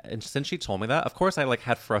 and since she told me that, of course I like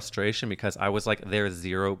had frustration because I was like, there's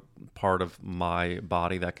zero part of my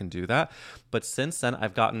body that can do that. But since then,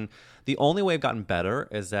 the only way I've gotten better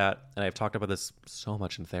is that, and I've talked about this so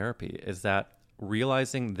much in therapy, is that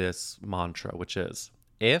realizing this mantra, which is,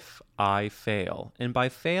 if I fail, and by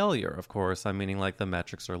failure, of course, I'm meaning like the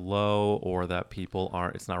metrics are low, or that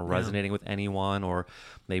it's not resonating with anyone, or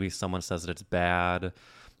maybe someone says that it's bad,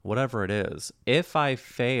 whatever it is, if I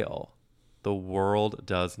fail, the world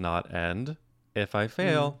does not end. If I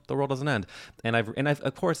fail, the world doesn't end. And I've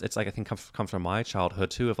of course, it's like, I think comes from my childhood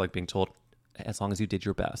too, of like being told, as long as you did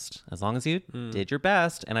your best, as long as you did your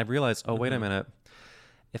best. And I've realized, wait a minute,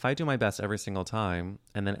 if I do my best every single time,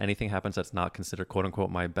 and then anything happens that's not considered quote unquote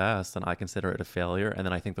my best, then I consider it a failure, and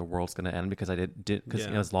then I think the world's going to end because I did because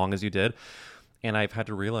as long as you did. And I've had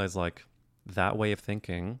to realize, like, that way of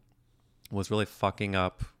thinking was really fucking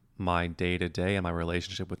up my day-to-day and my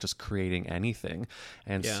relationship with just creating anything.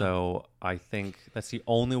 And so I think that's the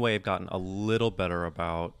only way I've gotten a little better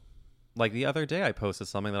about, like, the other day I posted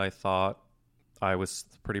something that I thought I was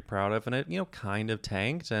pretty proud of, and it, kind of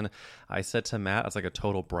tanked. And I said to Matt, it's like a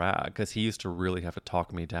total brag, because he used to really have to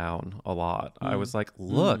talk me down a lot. I was like,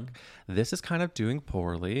 look, this is kind of doing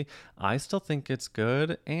poorly. I still think it's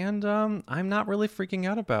good, and I'm not really freaking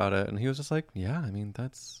out about it. And he was just like, yeah, I mean,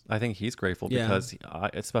 I think he's grateful because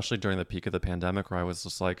especially during the peak of the pandemic, where I was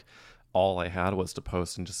just like, all I had was to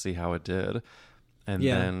post and just see how it did. And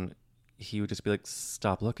then he would just be like,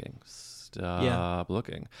 stop looking.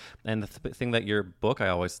 Looking. And the thing that your book I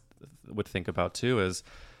always would think about too is,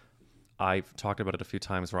 I've talked about it a few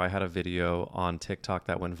times, where I had a video on TikTok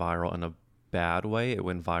that went viral in a bad way. It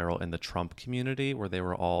went viral in the Trump community, where they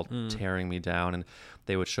were all tearing me down, and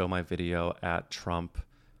they would show my video at Trump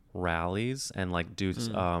rallies and like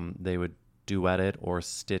they would duet it or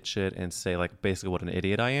stitch it and say like basically what an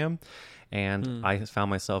idiot I am. And I found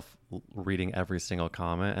myself reading every single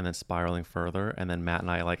comment and then spiraling further. And then Matt and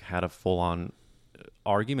I like had a full-on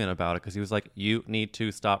argument about it, because he was like, you need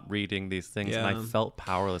to stop reading these things. And I felt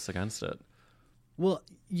powerless against it. Well,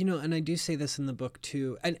 and I do say this in the book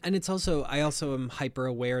too. And it's also, I also am hyper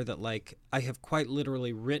aware that, like, I have quite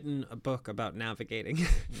literally written a book about navigating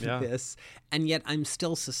this. And yet I'm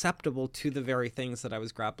still susceptible to the very things that I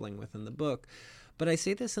was grappling with in the book. But I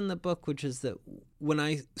say this in the book, which is that when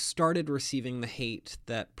I started receiving the hate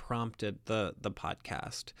that prompted the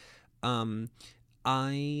podcast,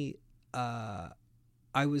 I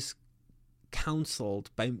was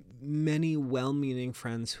counseled by many well-meaning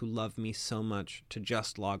friends who love me so much to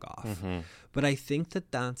just log off. But I think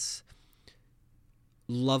that that's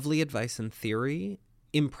lovely advice in theory,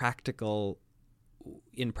 impractical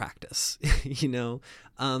in practice,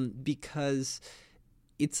 because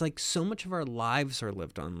it's like so much of our lives are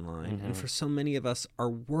lived online. And for so many of us, our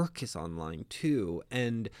work is online too.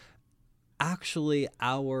 And actually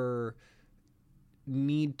our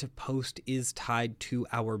need to post is tied to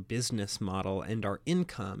our business model and our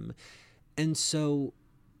income. And so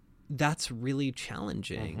that's really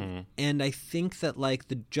challenging. And I think that, like,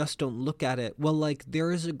 just don't look at it. Well, like,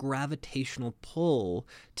 there is a gravitational pull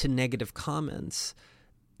to negative comments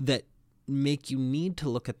that make you need to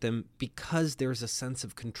look at them, because there's a sense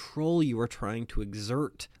of control you are trying to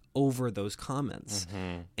exert over those comments.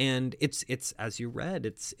 And it's as you read,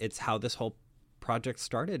 it's how this whole project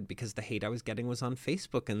started, because the hate I was getting was on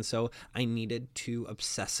Facebook. And so I needed to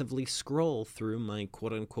obsessively scroll through my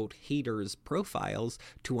quote unquote haters' profiles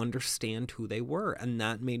to understand who they were. And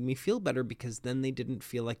that made me feel better, because then they didn't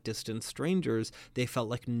feel like distant strangers. They felt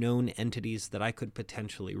like known entities that I could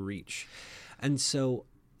potentially reach. And so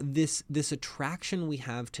this attraction we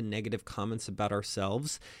have to negative comments about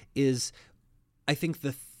ourselves is, I think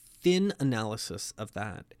the thin analysis of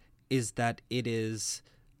that is that it is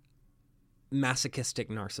masochistic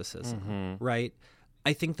narcissism, right?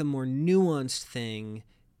 I think the more nuanced thing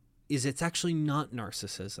is it's actually not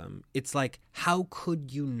narcissism. It's like, how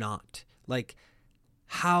could you not? Like,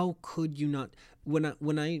 how could you not?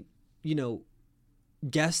 When I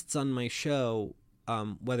guests on my show,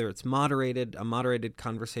 whether it's a moderated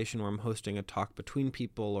conversation where I'm hosting a talk between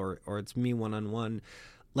people, or it's me one-on-one,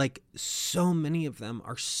 like, so many of them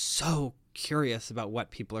are so curious about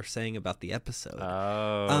what people are saying about the episode.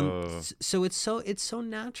 So it's so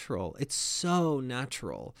natural. It's so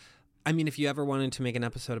natural. I mean, if you ever wanted to make an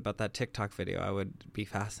episode about that TikTok video, I would be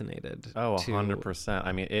fascinated. 100%.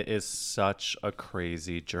 I mean, it is such a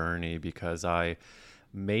crazy journey because I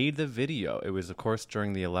made the video. It was, of course,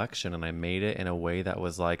 during the election, and I made it in a way that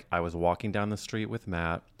was like, I was walking down the street with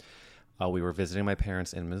Matt. We were visiting my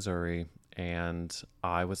parents in Missouri, and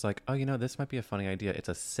I was like, oh, this might be a funny idea. It's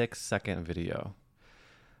a 6-second video.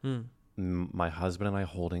 My husband and I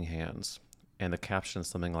holding hands, and the caption is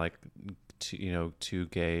something like, two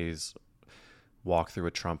gays walk through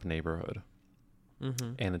a Trump neighborhood.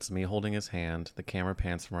 And it's me holding his hand. The camera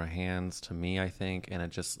pans from our hands to me, I think, and it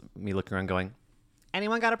just me looking around going,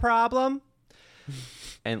 anyone got a problem?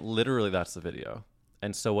 And literally that's the video.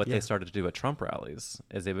 And so what they started to do at Trump rallies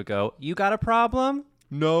is they would go, you got a problem?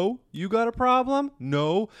 No. You got a problem?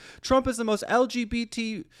 No. Trump is the most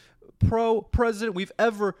LGBT pro president we've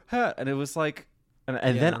ever had. And it was like,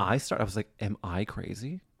 and then I was like, am I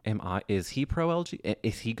crazy? Is he pro LG?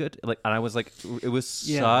 Is he good? Like, and I was like, it was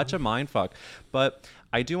such a mind fuck. But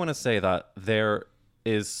I do want to say that there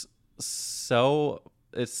is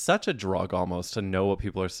it's such a drug almost to know what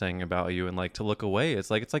people are saying about you and like to look away. It's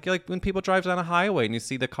like when people drive down a highway and you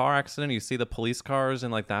see the car accident, you see the police cars,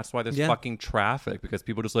 and like that's why there's fucking traffic, because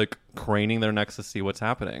people just like craning their necks to see what's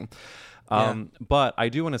happening. But I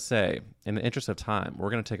do want to say, in the interest of time, we're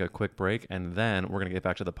going to take a quick break, and then we're going to get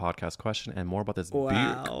back to the podcast question and more about this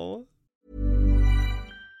beer.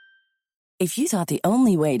 If you thought the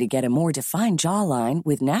only way to get a more defined jawline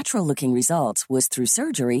with natural-looking results was through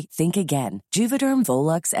surgery, think again. Juvederm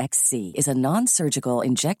Volux XC is a non-surgical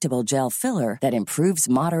injectable gel filler that improves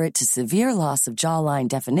moderate to severe loss of jawline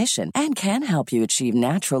definition and can help you achieve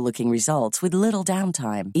natural-looking results with little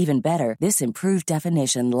downtime. Even better, this improved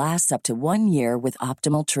definition lasts up to 1 year with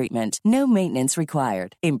optimal treatment. No maintenance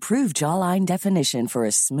required. Improve jawline definition for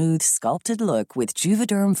a smooth, sculpted look with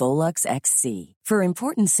Juvederm Volux XC. For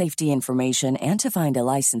important safety information and to find a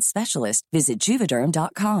licensed specialist, visit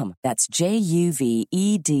Juvederm.com. That's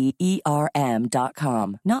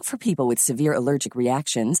JUVEDERM.com. Not for people with severe allergic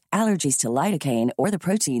reactions, allergies to lidocaine, or the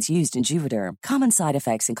proteins used in Juvederm. Common side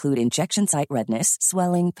effects include injection site redness,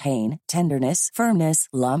 swelling, pain, tenderness, firmness,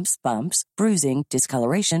 lumps, bumps, bruising,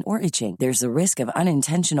 discoloration, or itching. There's a risk of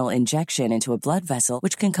unintentional injection into a blood vessel,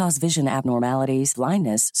 which can cause vision abnormalities,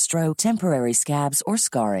 blindness, stroke, temporary scabs, or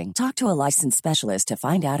scarring. Talk to a licensed specialist to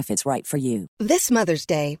find out if it's right for you. This Mother's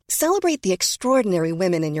Day, celebrate the extraordinary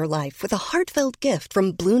women in your life with a heartfelt gift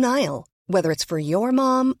from Blue Nile. Whether it's for your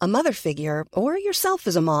mom, a mother figure, or yourself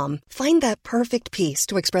as a mom, find that perfect piece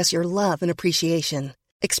to express your love and appreciation.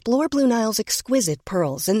 Explore Blue Nile's exquisite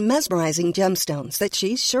pearls and mesmerizing gemstones that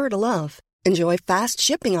she's sure to love. Enjoy fast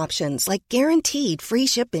shipping options like guaranteed free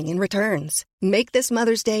shipping and returns. Make this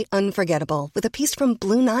Mother's Day unforgettable with a piece from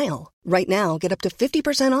Blue Nile. Right now, get up to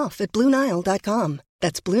 50% off at BlueNile.com.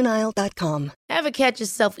 That's BlueNile.com. Ever catch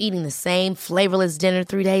yourself eating the same flavorless dinner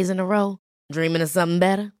 3 days in a row? Dreaming of something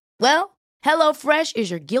better? Well, HelloFresh is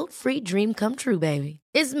your guilt-free dream come true, baby.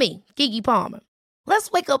 It's me, Keke Palmer.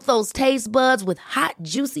 Let's wake up those taste buds with hot,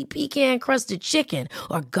 juicy pecan-crusted chicken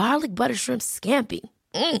or garlic butter shrimp scampi.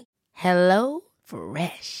 Hello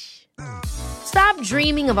Fresh. Stop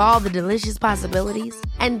dreaming of all the delicious possibilities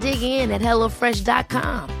and dig in at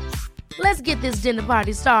HelloFresh.com. Let's get this dinner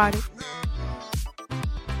party started.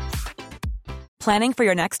 Planning for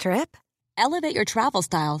your next trip? Elevate your travel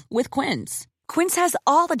style with Quince. Quince has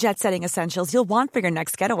all the jet-setting essentials you'll want for your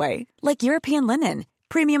next getaway, like European linen,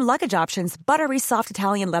 premium luggage options, buttery soft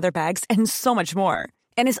Italian leather bags, and so much more.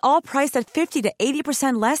 And is all priced at 50 to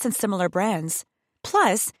 80% less than similar brands.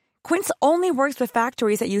 Plus, Quince only works with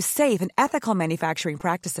factories that use safe and ethical manufacturing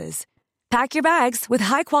practices. Pack your bags with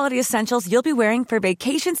high-quality essentials you'll be wearing for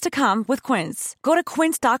vacations to come with Quince. Go to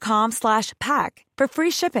quince.com/pack for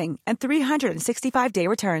free shipping and 365-day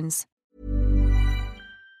returns.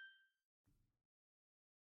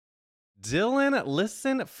 Dylan,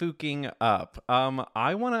 listen fucking up.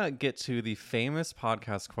 I want to get to the famous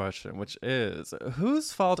podcast question, which is,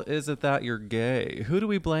 whose fault is it that you're gay? Who do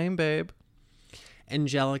we blame, babe?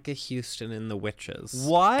 Angelica Houston in The Witches.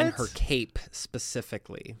 What? And her cape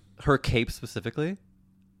specifically. Her cape specifically?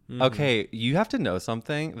 Okay, you have to know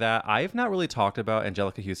something that I've not really talked about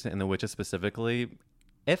Angelica Houston and The Witches specifically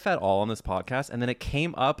if at all, on this podcast. And then it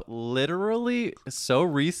came up literally so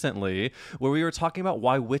recently where we were talking about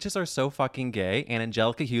why witches are so fucking gay. And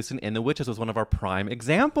Angelica Houston in The Witches was one of our prime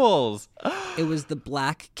examples. It was the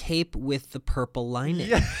black cape with the purple lining.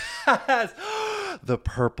 Yes. The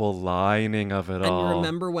purple lining of it all. And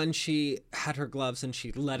remember when she had her gloves and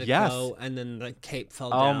she let it go and then the cape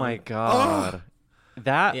fell down? Oh my God.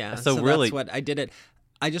 That, yeah, so really. That's what I did it.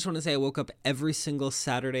 I just want to say I woke up every single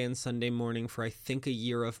Saturday and Sunday morning for I think a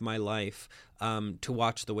year of my life to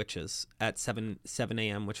watch The Witches at 7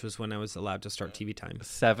 a.m., which was when I was allowed to start TV time.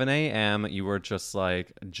 7 a.m., you were just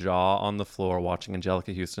like jaw on the floor watching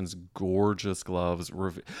Angelica Houston's gorgeous gloves.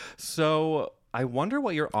 So I wonder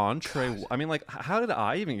what your entree... I mean, like, how did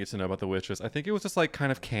I even get to know about The Witches? I think it was just like kind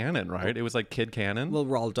of canon, right? It was like kid canon. Well,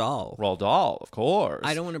 Roald Dahl. Roald Dahl, of course.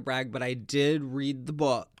 I don't want to brag, but I did read the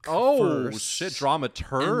book. Oh, first. shit,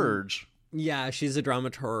 dramaturge. Yeah, she's a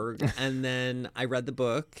dramaturg. And then I read the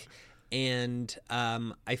book and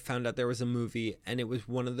I found out there was a movie, and it was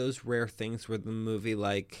one of those rare things where the movie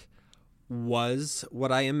like was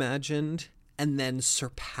what I imagined and then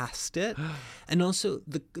surpassed it. And also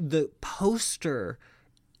the poster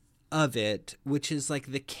of it, which is like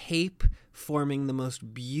the cape forming the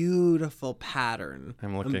most beautiful pattern.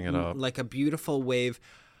 I'm looking it up. Like a beautiful wave.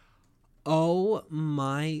 Oh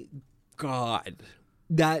my God.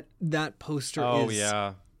 That poster is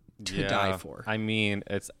to die for. I mean,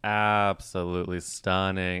 it's absolutely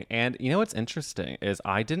stunning. And you know what's interesting is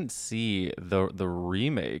I didn't see the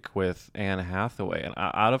remake with Anne Hathaway, and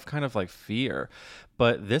out of kind of like fear.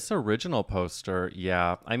 But this original poster,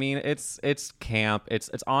 yeah, I mean, it's camp.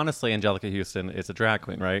 It's honestly, Angelica Houston is a drag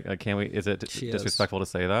queen, right? Is it disrespectful to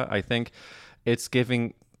say that? I think it's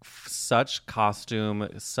giving such costume,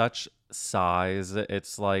 such size.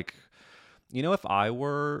 It's like, you know, if I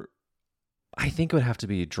think it would have to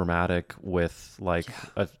be dramatic with like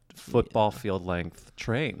a football field length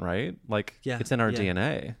train, right? Like it's in our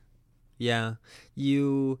DNA. Yeah.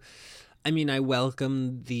 I mean, I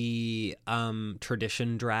welcome the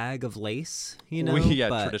tradition drag of lace, you know?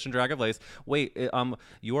 Tradition drag of lace. Wait,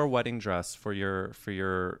 your wedding dress for your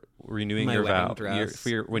renewing My your wedding vow, dress.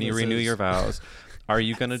 when you renew your vows. Are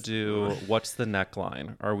you going to do, what's the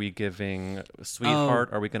neckline? Are we giving sweetheart?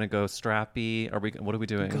 Are we going to go strappy? What are we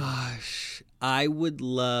doing? Gosh, I would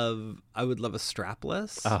love a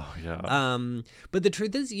strapless. Oh, yeah. But the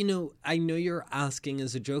truth is, you know, I know you're asking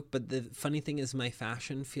as a joke, but the funny thing is my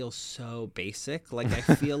fashion feels so basic. Like,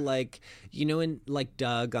 I feel like, you know, in like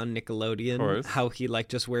Doug on Nickelodeon, how he like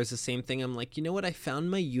just wears the same thing. I'm like, you know what? I found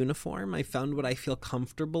my uniform. I found what I feel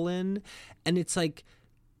comfortable in. And it's like,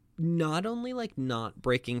 not only like not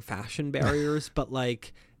breaking fashion barriers, but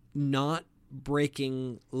like not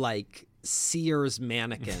breaking like Sears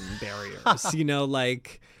mannequin barriers, you know,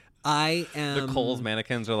 like I am. The Kohl's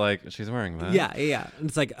mannequins are like, she's wearing that. Yeah. And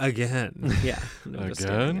it's like, again. Yeah.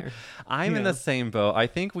 Again? I'm in the same boat. I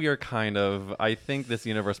think I think this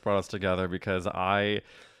universe brought us together because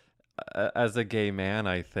as a gay man,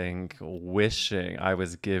 I think wishing I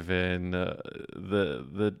was given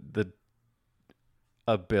the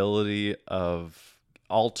ability of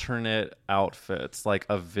alternate outfits, like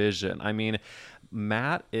a vision. I mean,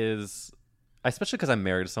 Matt is, especially because I'm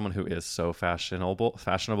married to someone who is so fashionable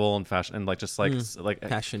and fashion, and like just like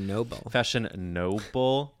fashion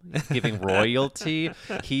noble, giving royalty.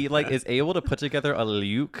 He like is able to put together a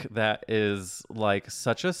look that is like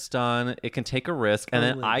such a stun. It can take a risk, and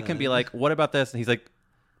then I can be like, "What about this?" And he's like,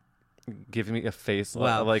 giving me a face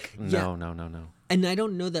like, no. And I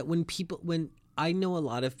don't know that when I know a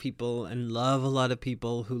lot of people and love a lot of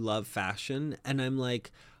people who love fashion, and I'm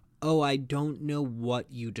like, oh, I don't know what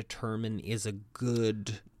you determine is a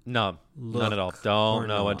good none at all. Don't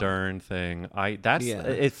know a darn thing.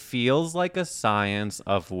 It feels like a science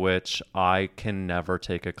of which I can never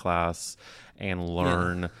take a class and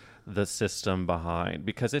learn the system behind,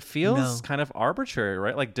 because it feels kind of arbitrary,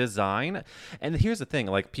 right? Like design. And here's the thing,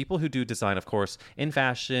 like people who do design, of course, in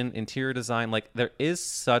fashion, interior design, like there is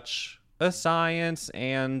such a science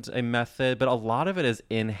and a method, but a lot of it is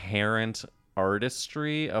inherent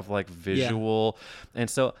artistry of like visual. And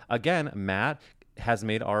so again, Matt has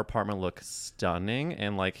made our apartment look stunning,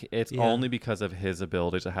 and like it's only because of his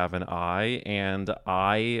ability to have an eye, and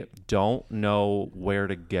I don't know where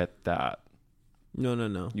to get that.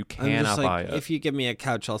 No. You cannot buy it. If you give me a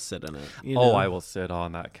couch, I'll sit on it. You know? Oh, I will sit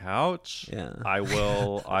on that couch. Yeah. I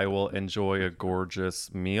will enjoy a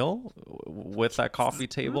gorgeous meal with that coffee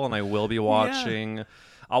table, and I will be watching.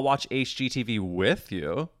 I'll watch HGTV with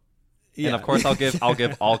you. And of course, I'll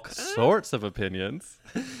give all sorts of opinions.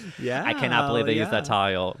 Yeah, I cannot believe they used that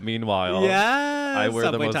tile. Meanwhile, I wear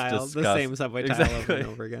subway the most tile, the same subway tile over and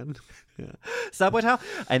over again. Yeah. Subway tile,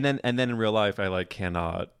 and then in real life, I like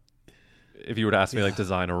cannot. If you were to ask me like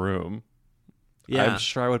design a room, I'm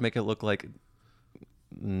sure I would make it look like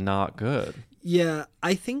not good. Yeah,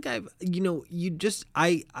 I think I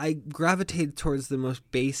gravitate towards the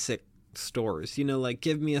most basic stores, like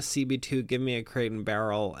give me a CB2, give me a Crate and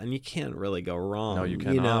Barrel, and you can't really go wrong. No, you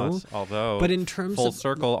cannot. Although, but in terms full of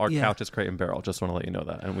circle, our couch is Crate and Barrel. Just want to let you know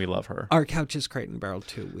that, and we love her. Our couch is Crate and Barrel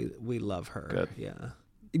too. We love her. Good. Yeah.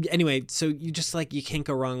 Anyway, so you just you can't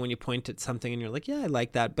go wrong when you point at something and you're like, yeah, I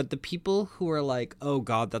like that. But the people who are like, oh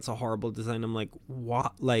God, that's a horrible design. I'm like,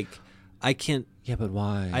 what? I can't. Yeah, but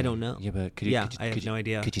why? I don't know. Yeah, but I have no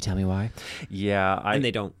idea. Could you tell me why? Yeah, and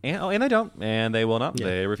they don't. And they don't. And they will not. Yeah.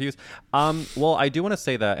 They refuse. Well, I do want to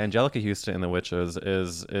say that Angelica Houston in The Witches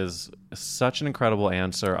is such an incredible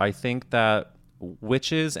answer. I think that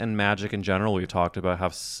witches and magic in general, we've talked about,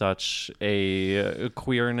 have such a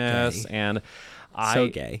queerness and so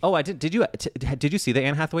gay. Oh, I did. Did you see the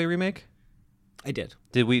Anne Hathaway remake? I did.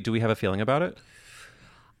 Do we have a feeling about it?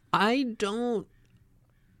 I don't.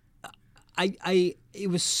 It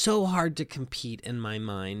was so hard to compete in my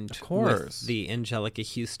mind with the Angelica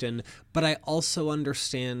Houston, but I also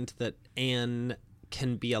understand that Anne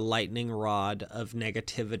can be a lightning rod of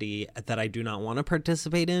negativity that I do not want to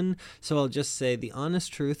participate in. So I'll just say the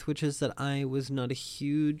honest truth, which is that I was not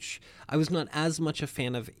as much a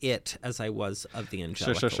fan of it as I was of the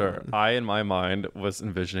Angelica Sure. one. I, in my mind, was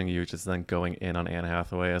envisioning you just then going in on Anne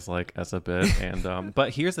Hathaway as a bit. And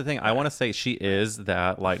but here's the thing. I want to say she is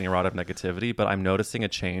that lightning rod of negativity, but I'm noticing a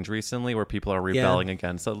change recently where people are rebelling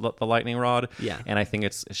against the lightning rod. Yeah. And I think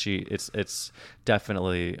it's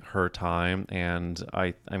definitely her time. And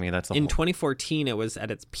I mean, that's in 2014, it was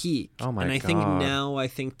at its peak. Oh my God. And I think now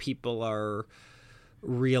people are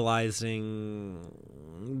realizing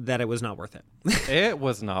that it was not worth it. It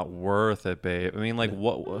was not worth it, babe. I mean,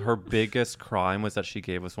 what her biggest crime was that she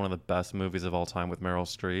gave us one of the best movies of all time with Meryl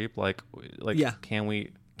Streep.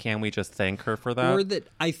 Can we just thank her for that? Or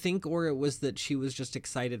it was that she was just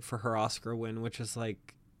excited for her Oscar win, which is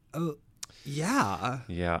like, oh, yeah.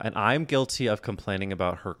 Yeah, and I'm guilty of complaining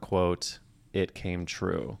about her quote, "It came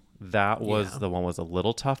true." That was the one was a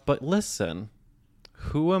little tough, but listen,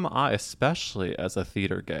 who am I, especially as a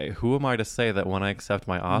theater gay, who am I to say that when I accept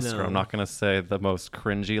my Oscar, I'm not going to say the most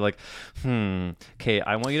cringy, Kate,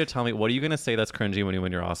 I want you to tell me, what are you going to say that's cringy when you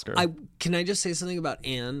win your Oscar? Can I just say something about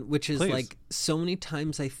Anne, which is Please. So many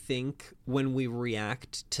times I think when we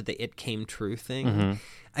react to the "it came true" thing,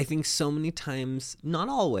 I think so many times, not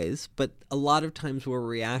always, but a lot of times we're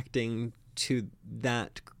reacting to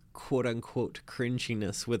that quote unquote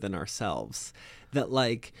cringiness within ourselves. That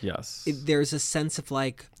yes, there's a sense of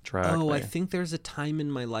Drag me. I think there's a time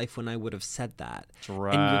in my life when I would have said that.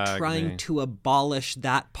 Drag and you're trying me. to abolish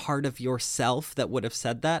that part of yourself that would have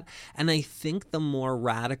said that. And I think the more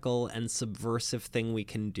radical and subversive thing we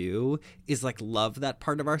can do is love that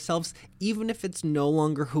part of ourselves, even if it's no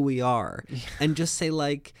longer who we are. And just say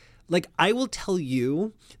I will tell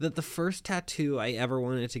you that the first tattoo I ever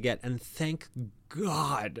wanted to get, and thank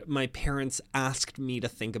God my parents asked me to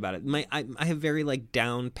think about it. I have very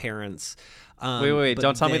down parents. Wait,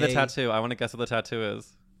 don't tell me the tattoo. I want to guess what the tattoo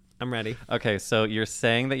is. I'm ready. Okay, so you're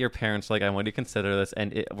saying that your parents were I want you to consider this,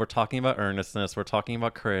 and we're talking about earnestness, we're talking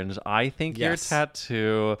about cringe. I think your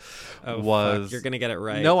tattoo was... Fuck, you're going to get it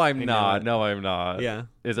right. No, I'm not. No, I'm not. Yeah.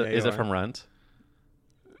 Is it from Rent?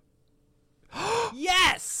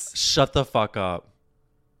 Yes! Shut the fuck up.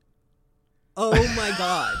 Oh my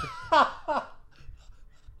God.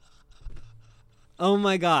 Oh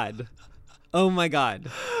my God. Oh my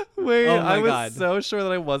God. Wait, I was God. so sure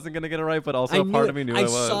that I wasn't going to get it right, but also a part of me knew I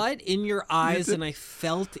was. I saw it in your eyes, and I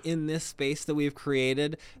felt in this space that we've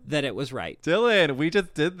created that it was right. Dylan, we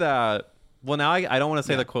just did that. Well, now I don't want to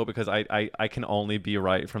say the quote because I can only be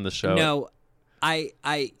right from the show. No,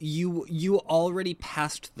 you already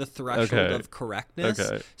passed the threshold of correctness.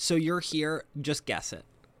 Okay. So you're here. Just guess it.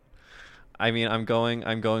 I mean, I'm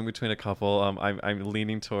going between a couple. I'm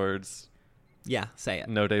leaning towards. Yeah, say it.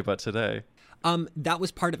 No Day But Today. That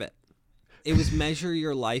was part of it. It was measure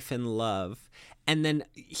your life in love. And then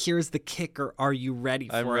here's the kicker. Are you ready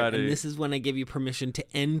for I'm it? ready. And this is when I give you permission to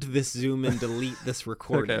end this Zoom and delete this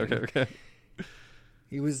recording. Okay.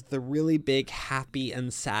 It was the really big happy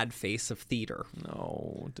and sad face of theater.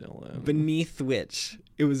 No, Dylan. Beneath which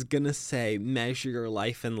it was going to say measure your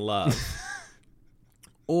life in love.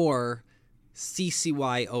 Or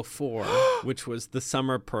CCY04, which was the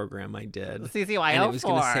summer program I did. CCY04. And it was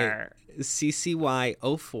going to say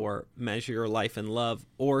CCY04, Measure Your Life in Love,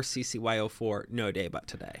 or CCY04, No Day But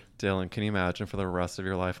Today. Dylan, can you imagine for the rest of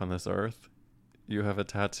your life on this earth, you have a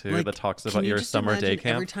tattoo that talks about your summer day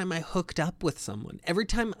camp? Every time I hooked up with someone, every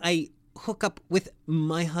time I hook up with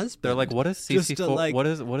my husband, they're like, what is CC4? What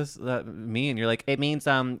does that mean? You're like, it means,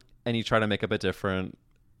 and you try to make up a different.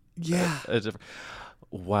 Yeah.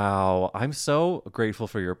 Wow. I'm so grateful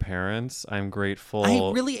for your parents. I'm grateful.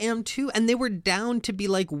 I really am too. And they were down to be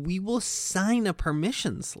like, we will sign a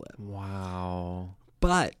permission slip. Wow.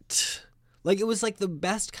 But like, it was like the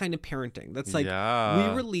best kind of parenting. That's like,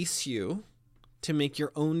 we release you to make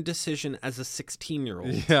your own decision as a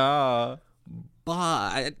 16-year-old. Yeah.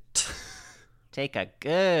 But take a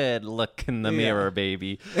good look in the mirror,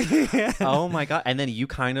 baby. Oh my God. And then you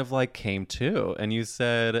kind of like came to and you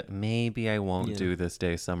said, maybe I won't do this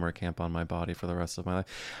day summer camp on my body for the rest of my life.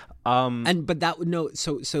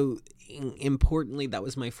 So importantly, that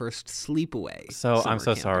was my first sleepaway. So I'm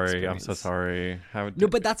so sorry. Experience. I'm so sorry. No,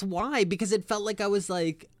 but that's why, because it felt like I was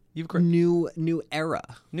like, new era.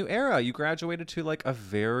 New era. You graduated to like a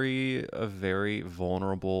very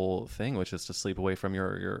vulnerable thing, which is to sleep away from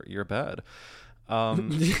your bed.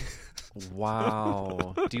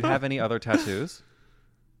 Wow. Do you have any other tattoos?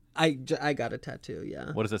 I got a tattoo,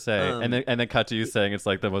 yeah. What does it say? And then cut to you saying it's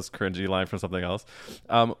like the most cringy line from something else.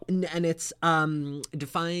 And it's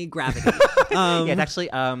defy gravity. Yeah, it's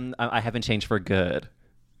actually I haven't changed for good.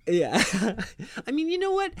 Yeah. I mean, you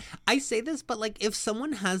know what? I say this, but like if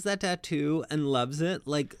someone has that tattoo and loves it,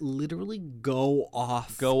 like literally go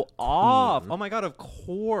off. Go off. Oh my God, of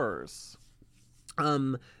course.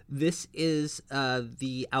 This is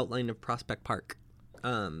the outline of Prospect Park,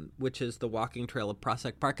 which is the walking trail of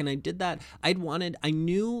Prospect Park. And I did that. I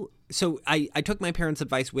took my parents'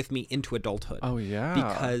 advice with me into adulthood. Oh, yeah.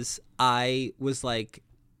 Because I was like,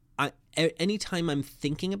 anytime I'm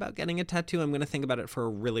thinking about getting a tattoo, I'm going to think about it for a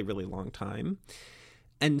really, really long time.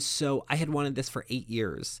 And so I had wanted this for 8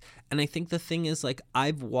 years. And I think the thing is, like,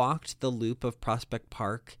 I've walked the loop of Prospect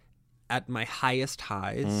Park at my highest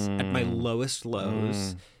highs, at my lowest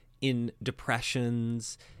lows, in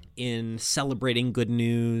depressions, in celebrating good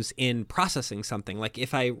news, in processing something. Like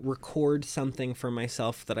if I record something for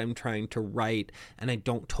myself that I'm trying to write and I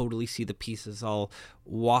don't totally see the pieces, I'll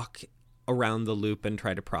walk around the loop and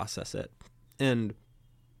try to process it. And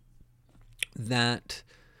that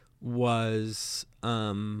was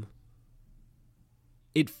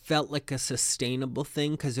it felt like a sustainable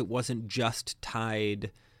thing because it wasn't just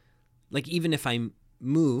tied, like even if I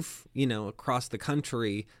move, across the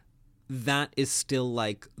country, that is still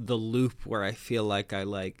like the loop where I feel like I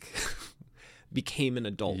like became an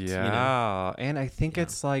adult. Yeah. And I think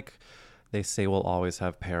it's like they say we'll always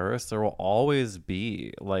have Paris. There will always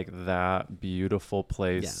be like that beautiful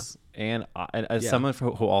place. Yeah. And as someone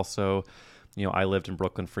who also, I lived in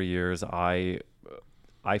Brooklyn for years, I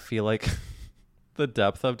feel like the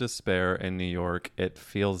depth of despair in New York, it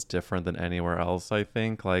feels different than anywhere else, I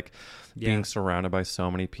think. Like being surrounded by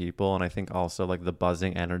so many people, and I think also like the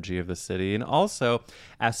buzzing energy of the city. And also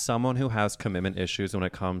as someone who has commitment issues when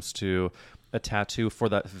it comes to a tattoo, for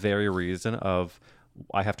that very reason of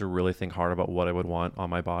I have to really think hard about what I would want on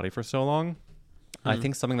my body for so long. I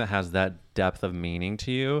think something that has that depth of meaning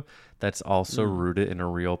to you, that's also rooted in a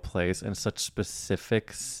real place and such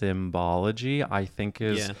specific symbology, I think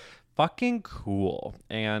is fucking cool.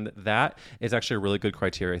 And that is actually a really good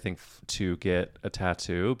criteria, I think, to get a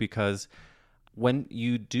tattoo, because when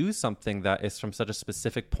you do something that is from such a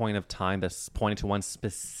specific point of time that's pointing to one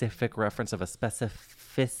specific reference of a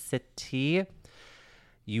specificity,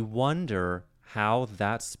 you wonder how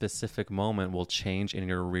that specific moment will change in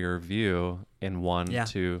your rear view in 1,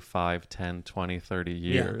 2, 5, 10, 20, 30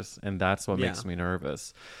 years. And that's what makes me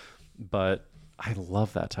nervous. But I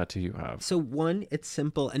love that tattoo you have. So 1, it's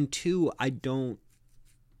simple. And 2, I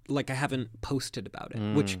haven't posted about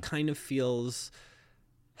it, which kind of feels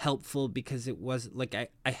helpful because it was like,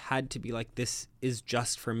 I had to be like, this is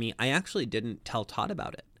just for me. I actually didn't tell Todd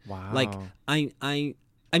about it. Wow. Like I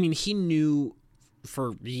mean, he knew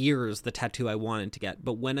for years the tattoo I wanted to get,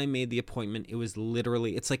 but when I made the appointment, it was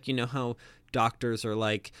literally, it's like, how doctors are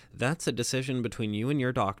like, that's a decision between you and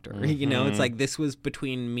your doctor. It's like, this was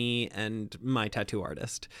between me and my tattoo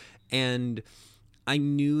artist. And I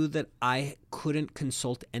knew that I couldn't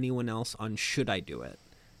consult anyone else on should I do it,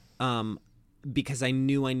 because I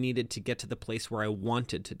knew I needed to get to the place where I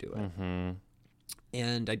wanted to do it.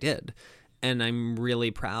 And I did. And I'm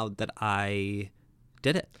really proud that I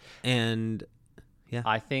did it. And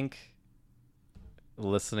I think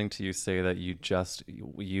listening to you say that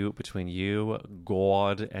you between you,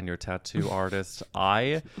 God, and your tattoo artist,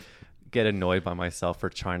 I get annoyed by myself for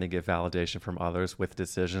trying to get validation from others with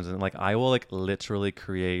decisions. And like, I will like literally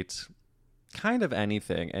create kind of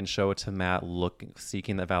anything and show it to Matt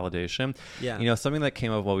seeking that validation. Yeah. You know, something that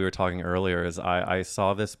came up while we were talking earlier is I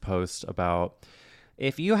saw this post about,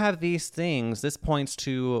 if you have these things, this points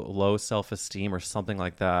to low self-esteem or something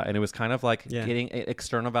like that. And it was kind of like getting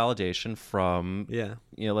external validation from, you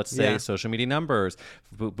know, let's say social media numbers.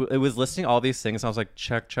 It was listing all these things. And I was like,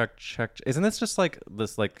 check. Isn't this just like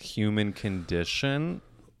this like human condition?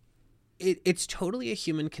 It's totally a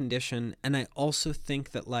human condition. And I also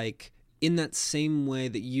think that like in that same way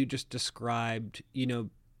that you just described, you know,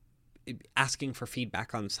 asking for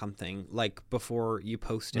feedback on something like before you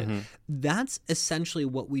post it, that's essentially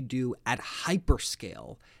what we do at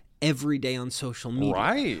hyperscale every day on social media.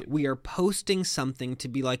 Right. We are posting something to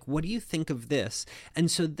be like, what do you think of this? And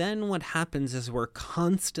so then what happens is we're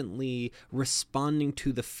constantly responding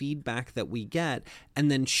to the feedback that we get and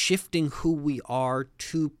then shifting who we are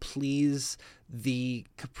to please the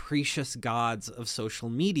capricious gods of social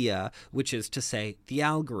media, which is to say the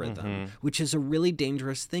algorithm, which is a really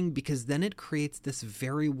dangerous thing because then it creates this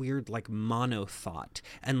very weird like mono thought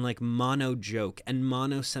and like mono joke and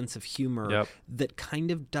mono sense of humor that kind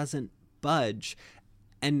of doesn't budge.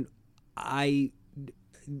 And I,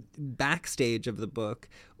 backstage of the book,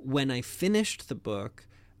 when I finished the book,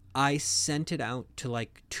 I sent it out to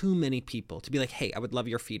like too many people to be like, hey, I would love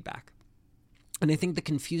your feedback. And I think the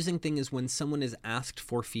confusing thing is when someone is asked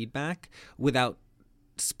for feedback without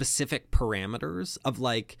specific parameters of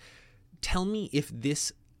like, tell me if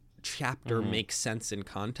this chapter makes sense in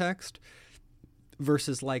context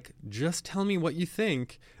versus like, just tell me what you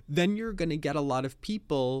think, then you're going to get a lot of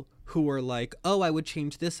people who are like, oh, I would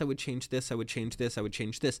change this, I would change this, I would change this, I would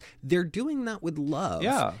change this. They're doing that with love.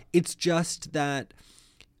 Yeah. It's just that...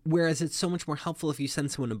 Whereas it's so much more helpful if you send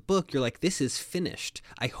someone a book, you're like, this is finished.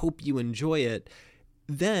 I hope you enjoy it.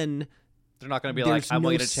 Then they're not going to be like, I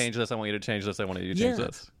want you to change this. I want you to change this. I want you to change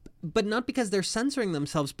this. But not because they're censoring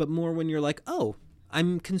themselves, but more when you're like, oh,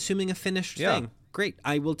 I'm consuming a finished thing. Great.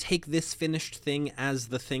 I will take this finished thing as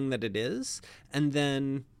the thing that it is and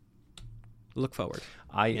then look forward.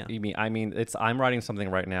 I mean, I'm writing something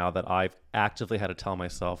right now that I've actively had to tell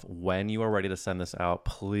myself, when you are ready to send this out,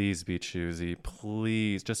 please be choosy.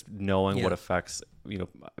 Please, just knowing what effects, you know,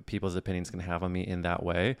 people's opinions can have on me in that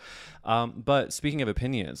way. But speaking of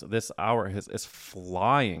opinions, this hour is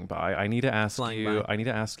flying by. I need to ask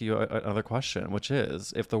you another question, which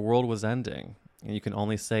is, if the world was ending and you can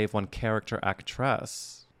only save one character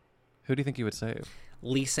actress, who do you think you would save?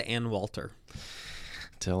 Lisa Ann Walter.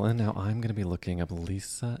 Dylan, now I'm going to be looking up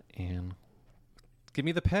Lisa Ann. Give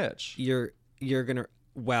me the pitch. You're gonna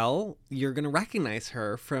recognize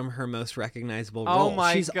her from her most recognizable role. Oh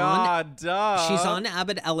my God, duh. She's on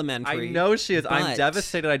Abbott Elementary. I know she is. I'm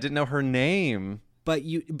devastated I didn't know her name. But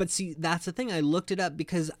see, that's the thing. I looked it up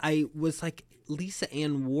because I was like, Lisa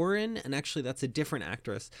Ann Warren, and actually that's a different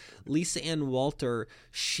actress. Lisa Ann Walter,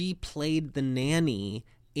 she played the nanny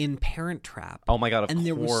in Parent Trap. Oh my God, of course. And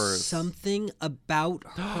there was something about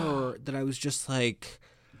her that I was just like...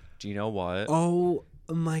 Do you know what? Oh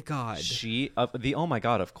my God. Oh my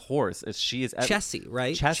God, of course. She is... Chessie,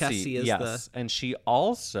 right? Chessie is yes. And she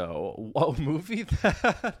also... A movie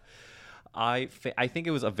that... I think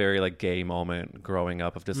it was a very like gay moment growing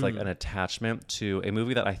up of just like an attachment to a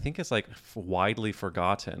movie that I think is like widely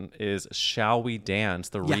forgotten is Shall We Dance,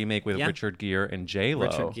 the remake with Richard Gere and J-Lo.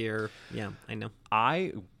 Richard Gere, yeah, I know.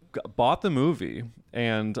 I bought the movie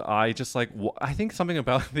and I just like I think something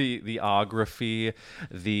about the geography,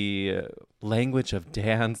 the language of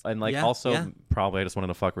dance, and like probably I just wanted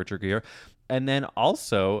to fuck Richard Gere. And then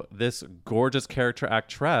also this gorgeous character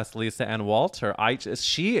actress, Lisa Ann Walter.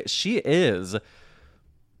 She is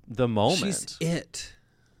the moment.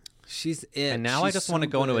 She's it. And now I just want to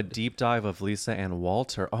go into a deep dive of Lisa Ann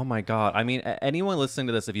Walter. Oh my God. I mean, anyone listening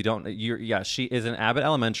to this, if you don't, she is in Abbott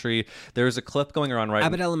Elementary. There's a clip going around right now.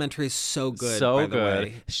 Abbott Elementary is so good. So by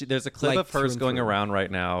good. The way. There's a clip of hers going around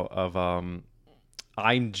right now of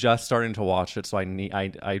I'm just starting to watch it, so I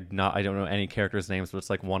don't know any characters' names, but it's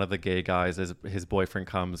like one of the gay guys, his boyfriend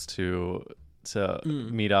comes to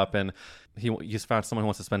meet up, and he's found someone who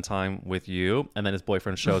wants to spend time with you, and then his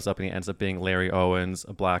boyfriend shows up and he ends up being Larry Owens,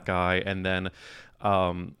 a black guy, and then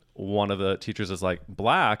one of the teachers is like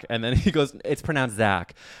black, and then he goes, it's pronounced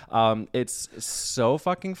Zach. It's so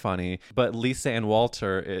fucking funny, but Lisa Ann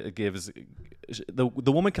Walter gives the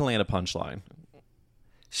woman can land a punchline.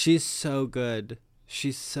 She's so good.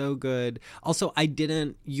 She's so good. Also,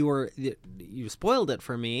 you spoiled it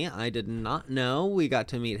for me. I did not know we got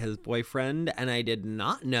to meet his boyfriend, and I did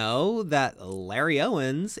not know that Larry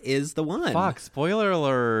Owens is the one. Fuck, spoiler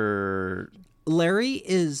alert. Larry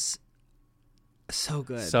is so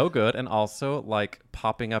good. So good, and also, like,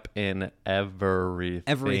 popping up in everything.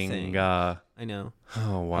 Everything. I know.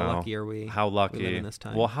 Oh, wow. How lucky are we? How lucky. We live in this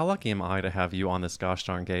time. Well, how lucky am I to have you on this gosh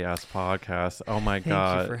darn gay-ass podcast? Oh, my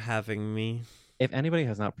God. Thank you for having me. If anybody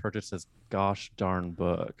has not purchased this gosh darn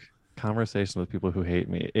book, Conversations with People Who Hate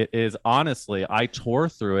Me, it is honestly, I tore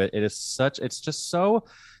through it. It's just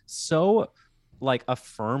so like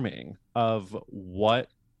affirming of what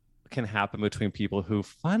can happen between people who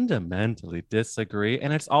fundamentally disagree.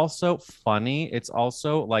 And it's also funny. It's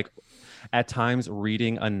also like at times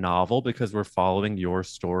reading a novel because we're following your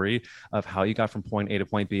story of how you got from point A to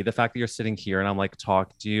point B. The fact that you're sitting here and I'm like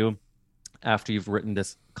talking to you after you've written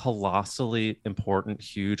this colossally important,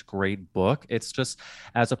 huge, great book. It's just,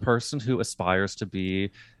 as a person who aspires to be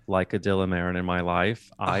like a Dylan Marron in my life,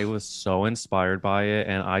 I was so inspired by it.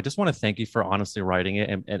 And I just want to thank you for honestly writing it.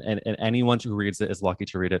 And anyone who reads it is lucky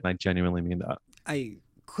to read it. And I genuinely mean that. I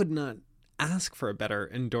could not ask for a better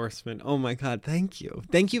endorsement. Oh my God. Thank you.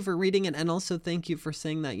 Thank you for reading it. And also thank you for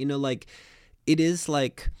saying that, like, it is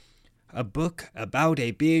like a book about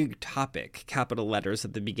a big topic, capital letters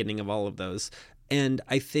at the beginning of all of those. And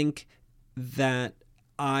I think that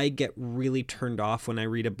I get really turned off when I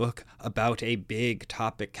read a book about a big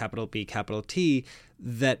topic, capital B, capital T,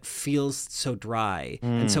 that feels so dry.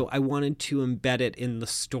 And so I wanted to embed it in the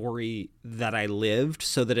story that I lived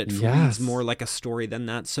so that it reads more like a story than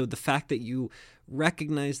that. So the fact that you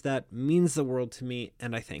recognize that means the world to me,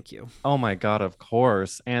 and I thank you. Oh my God, of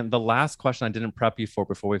course. And the last question I didn't prep you for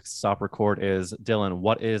before we stop record is, Dylan,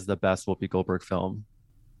 what is the best Whoopi Goldberg film?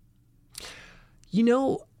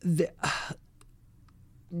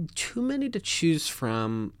 Too many to choose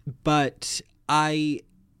from, but I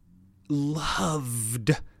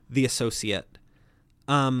loved The Associate.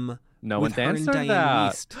 No one answered that.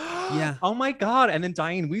 Wiest. Yeah. Oh my God. And then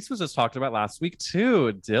Diane Weiss was just talked about last week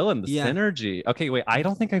too. Dylan, the synergy. Okay, wait. I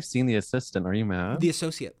don't think I've seen The Assistant. Are you mad? The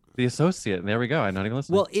Associate. The Associate. There we go. I'm not even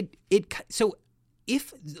listening. Well, so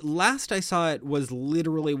if last I saw it was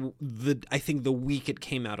literally I think the week it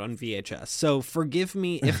came out on VHS. So forgive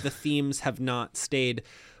me if the themes have not stayed,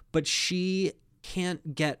 but she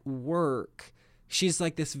can't get work. She's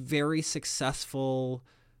like this very successful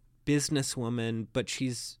businesswoman, but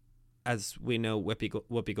she's, as we know,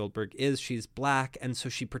 Whoopi Goldberg is, she's black, and so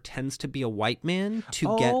she pretends to be a white man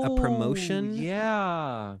to get a promotion.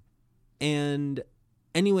 Yeah. And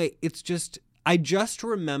anyway, it's just, I just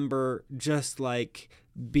remember just like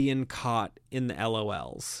being caught in the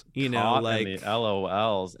LOLs, like in the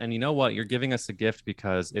LOLs. And you know what? You're giving us a gift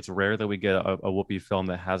because it's rare that we get a Whoopi film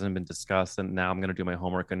that hasn't been discussed. And now I'm going to do my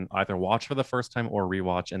homework and either watch for the first time or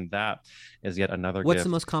rewatch. And that is yet another gift. What's the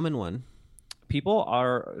most common one? People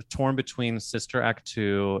are torn between Sister Act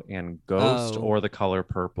 2 and Ghost or The Color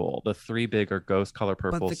Purple. The three big are Ghost, Color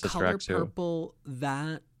Purple, Sister Act 2. Color Purple,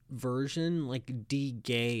 that version like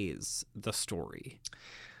de-gays the story.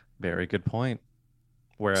 Very good point.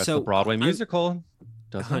 Whereas the Broadway musical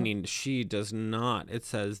doesn't. Honey, she does not. It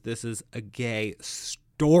says this is a gay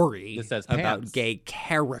story. It says about gay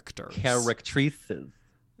characters. Charactrices.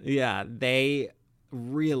 Yeah, they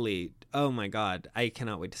really, oh my God. I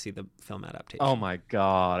cannot wait to see the film adaptation. Oh my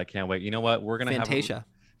God, I can't wait. You know what? We're going to have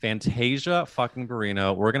Fantasia fucking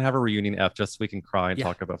Barrino. We're going to have a reunion just so we can cry and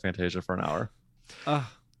talk about Fantasia for an hour.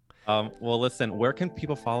 Well, listen, where can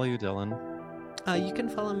people follow you, Dylan? You can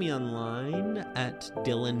follow me online at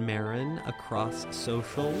Dylan Marron across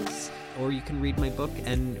socials, or you can read my book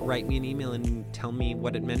and write me an email and tell me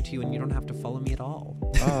what it meant to you, and you don't have to follow me at all.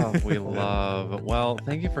 Oh, we love. Well,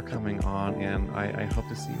 thank you for coming on, and I hope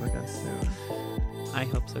to see you again soon. I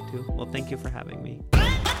hope so too. Well, thank you for having me.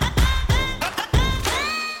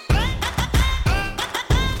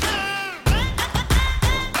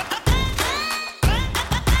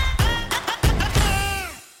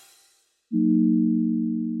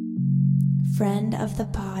 Friend of the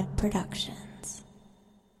Pod Productions.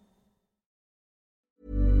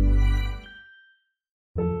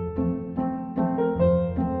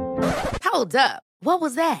 Hold up. What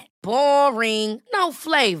was that? Boring. No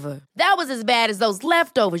flavor. That was as bad as those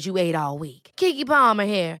leftovers you ate all week. Keke Palmer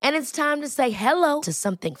here, and it's time to say hello to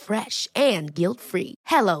something fresh and guilt-free.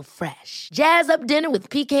 Hello Fresh. Jazz up dinner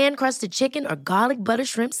with pecan-crusted chicken or garlic butter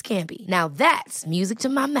shrimp scampi. Now that's music to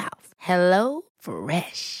my mouth. Hello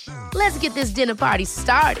Fresh. Let's get this dinner party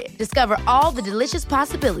started. Discover all the delicious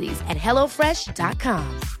possibilities at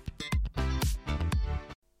HelloFresh.com.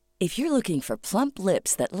 If you're looking for plump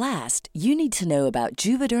lips that last, you need to know about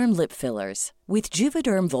Juvederm lip fillers. With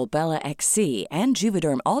Juvederm Volbella XC and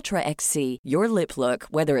Juvederm Ultra XC, your lip look,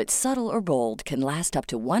 whether it's subtle or bold, can last up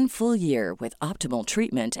to 1 full year with optimal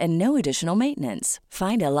treatment and no additional maintenance.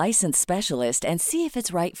 Find a licensed specialist and see if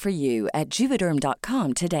it's right for you at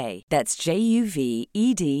Juvederm.com today. That's JUVEDERM.com.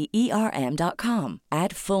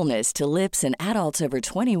 Add fullness to lips in adults over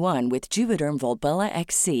 21 with Juvederm Volbella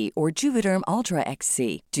XC or Juvederm Ultra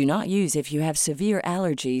XC. Do not use if you have severe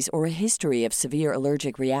allergies or a history of severe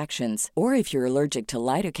allergic reactions, or if you're allergic to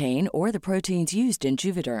lidocaine or the proteins used in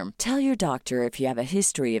Juvederm. Tell your doctor if you have a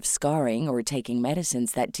history of scarring or taking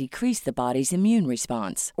medicines that decrease the body's immune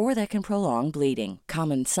response or that can prolong bleeding.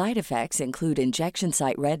 Common side effects include injection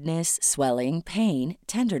site redness, swelling, pain,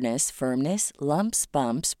 tenderness, firmness, lumps,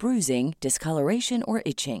 bumps, bruising, discoloration, or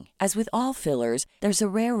itching. As with all fillers, there's a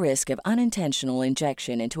rare risk of unintentional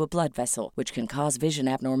injection into a blood vessel, which can cause vision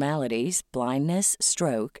abnormalities, blindness,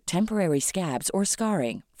 stroke, temporary scabs, or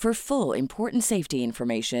scarring. For full, important safety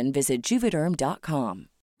information, visit Juvederm.com.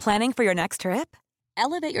 Planning for your next trip?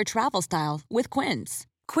 Elevate your travel style with Quince.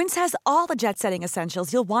 Quince has all the jet-setting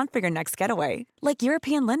essentials you'll want for your next getaway, like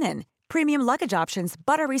European linen, premium luggage options,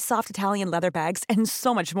 buttery soft Italian leather bags, and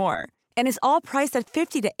so much more. And is all priced at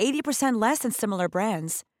 50 to 80% less than similar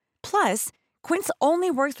brands. Plus, Quince only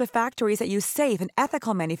works with factories that use safe and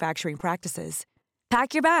ethical manufacturing practices.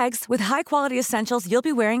 Pack your bags with high-quality essentials you'll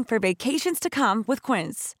be wearing for vacations to come with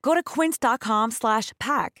Quince. Go to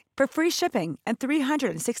quince.com/pack for free shipping and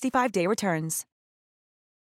 365-day returns.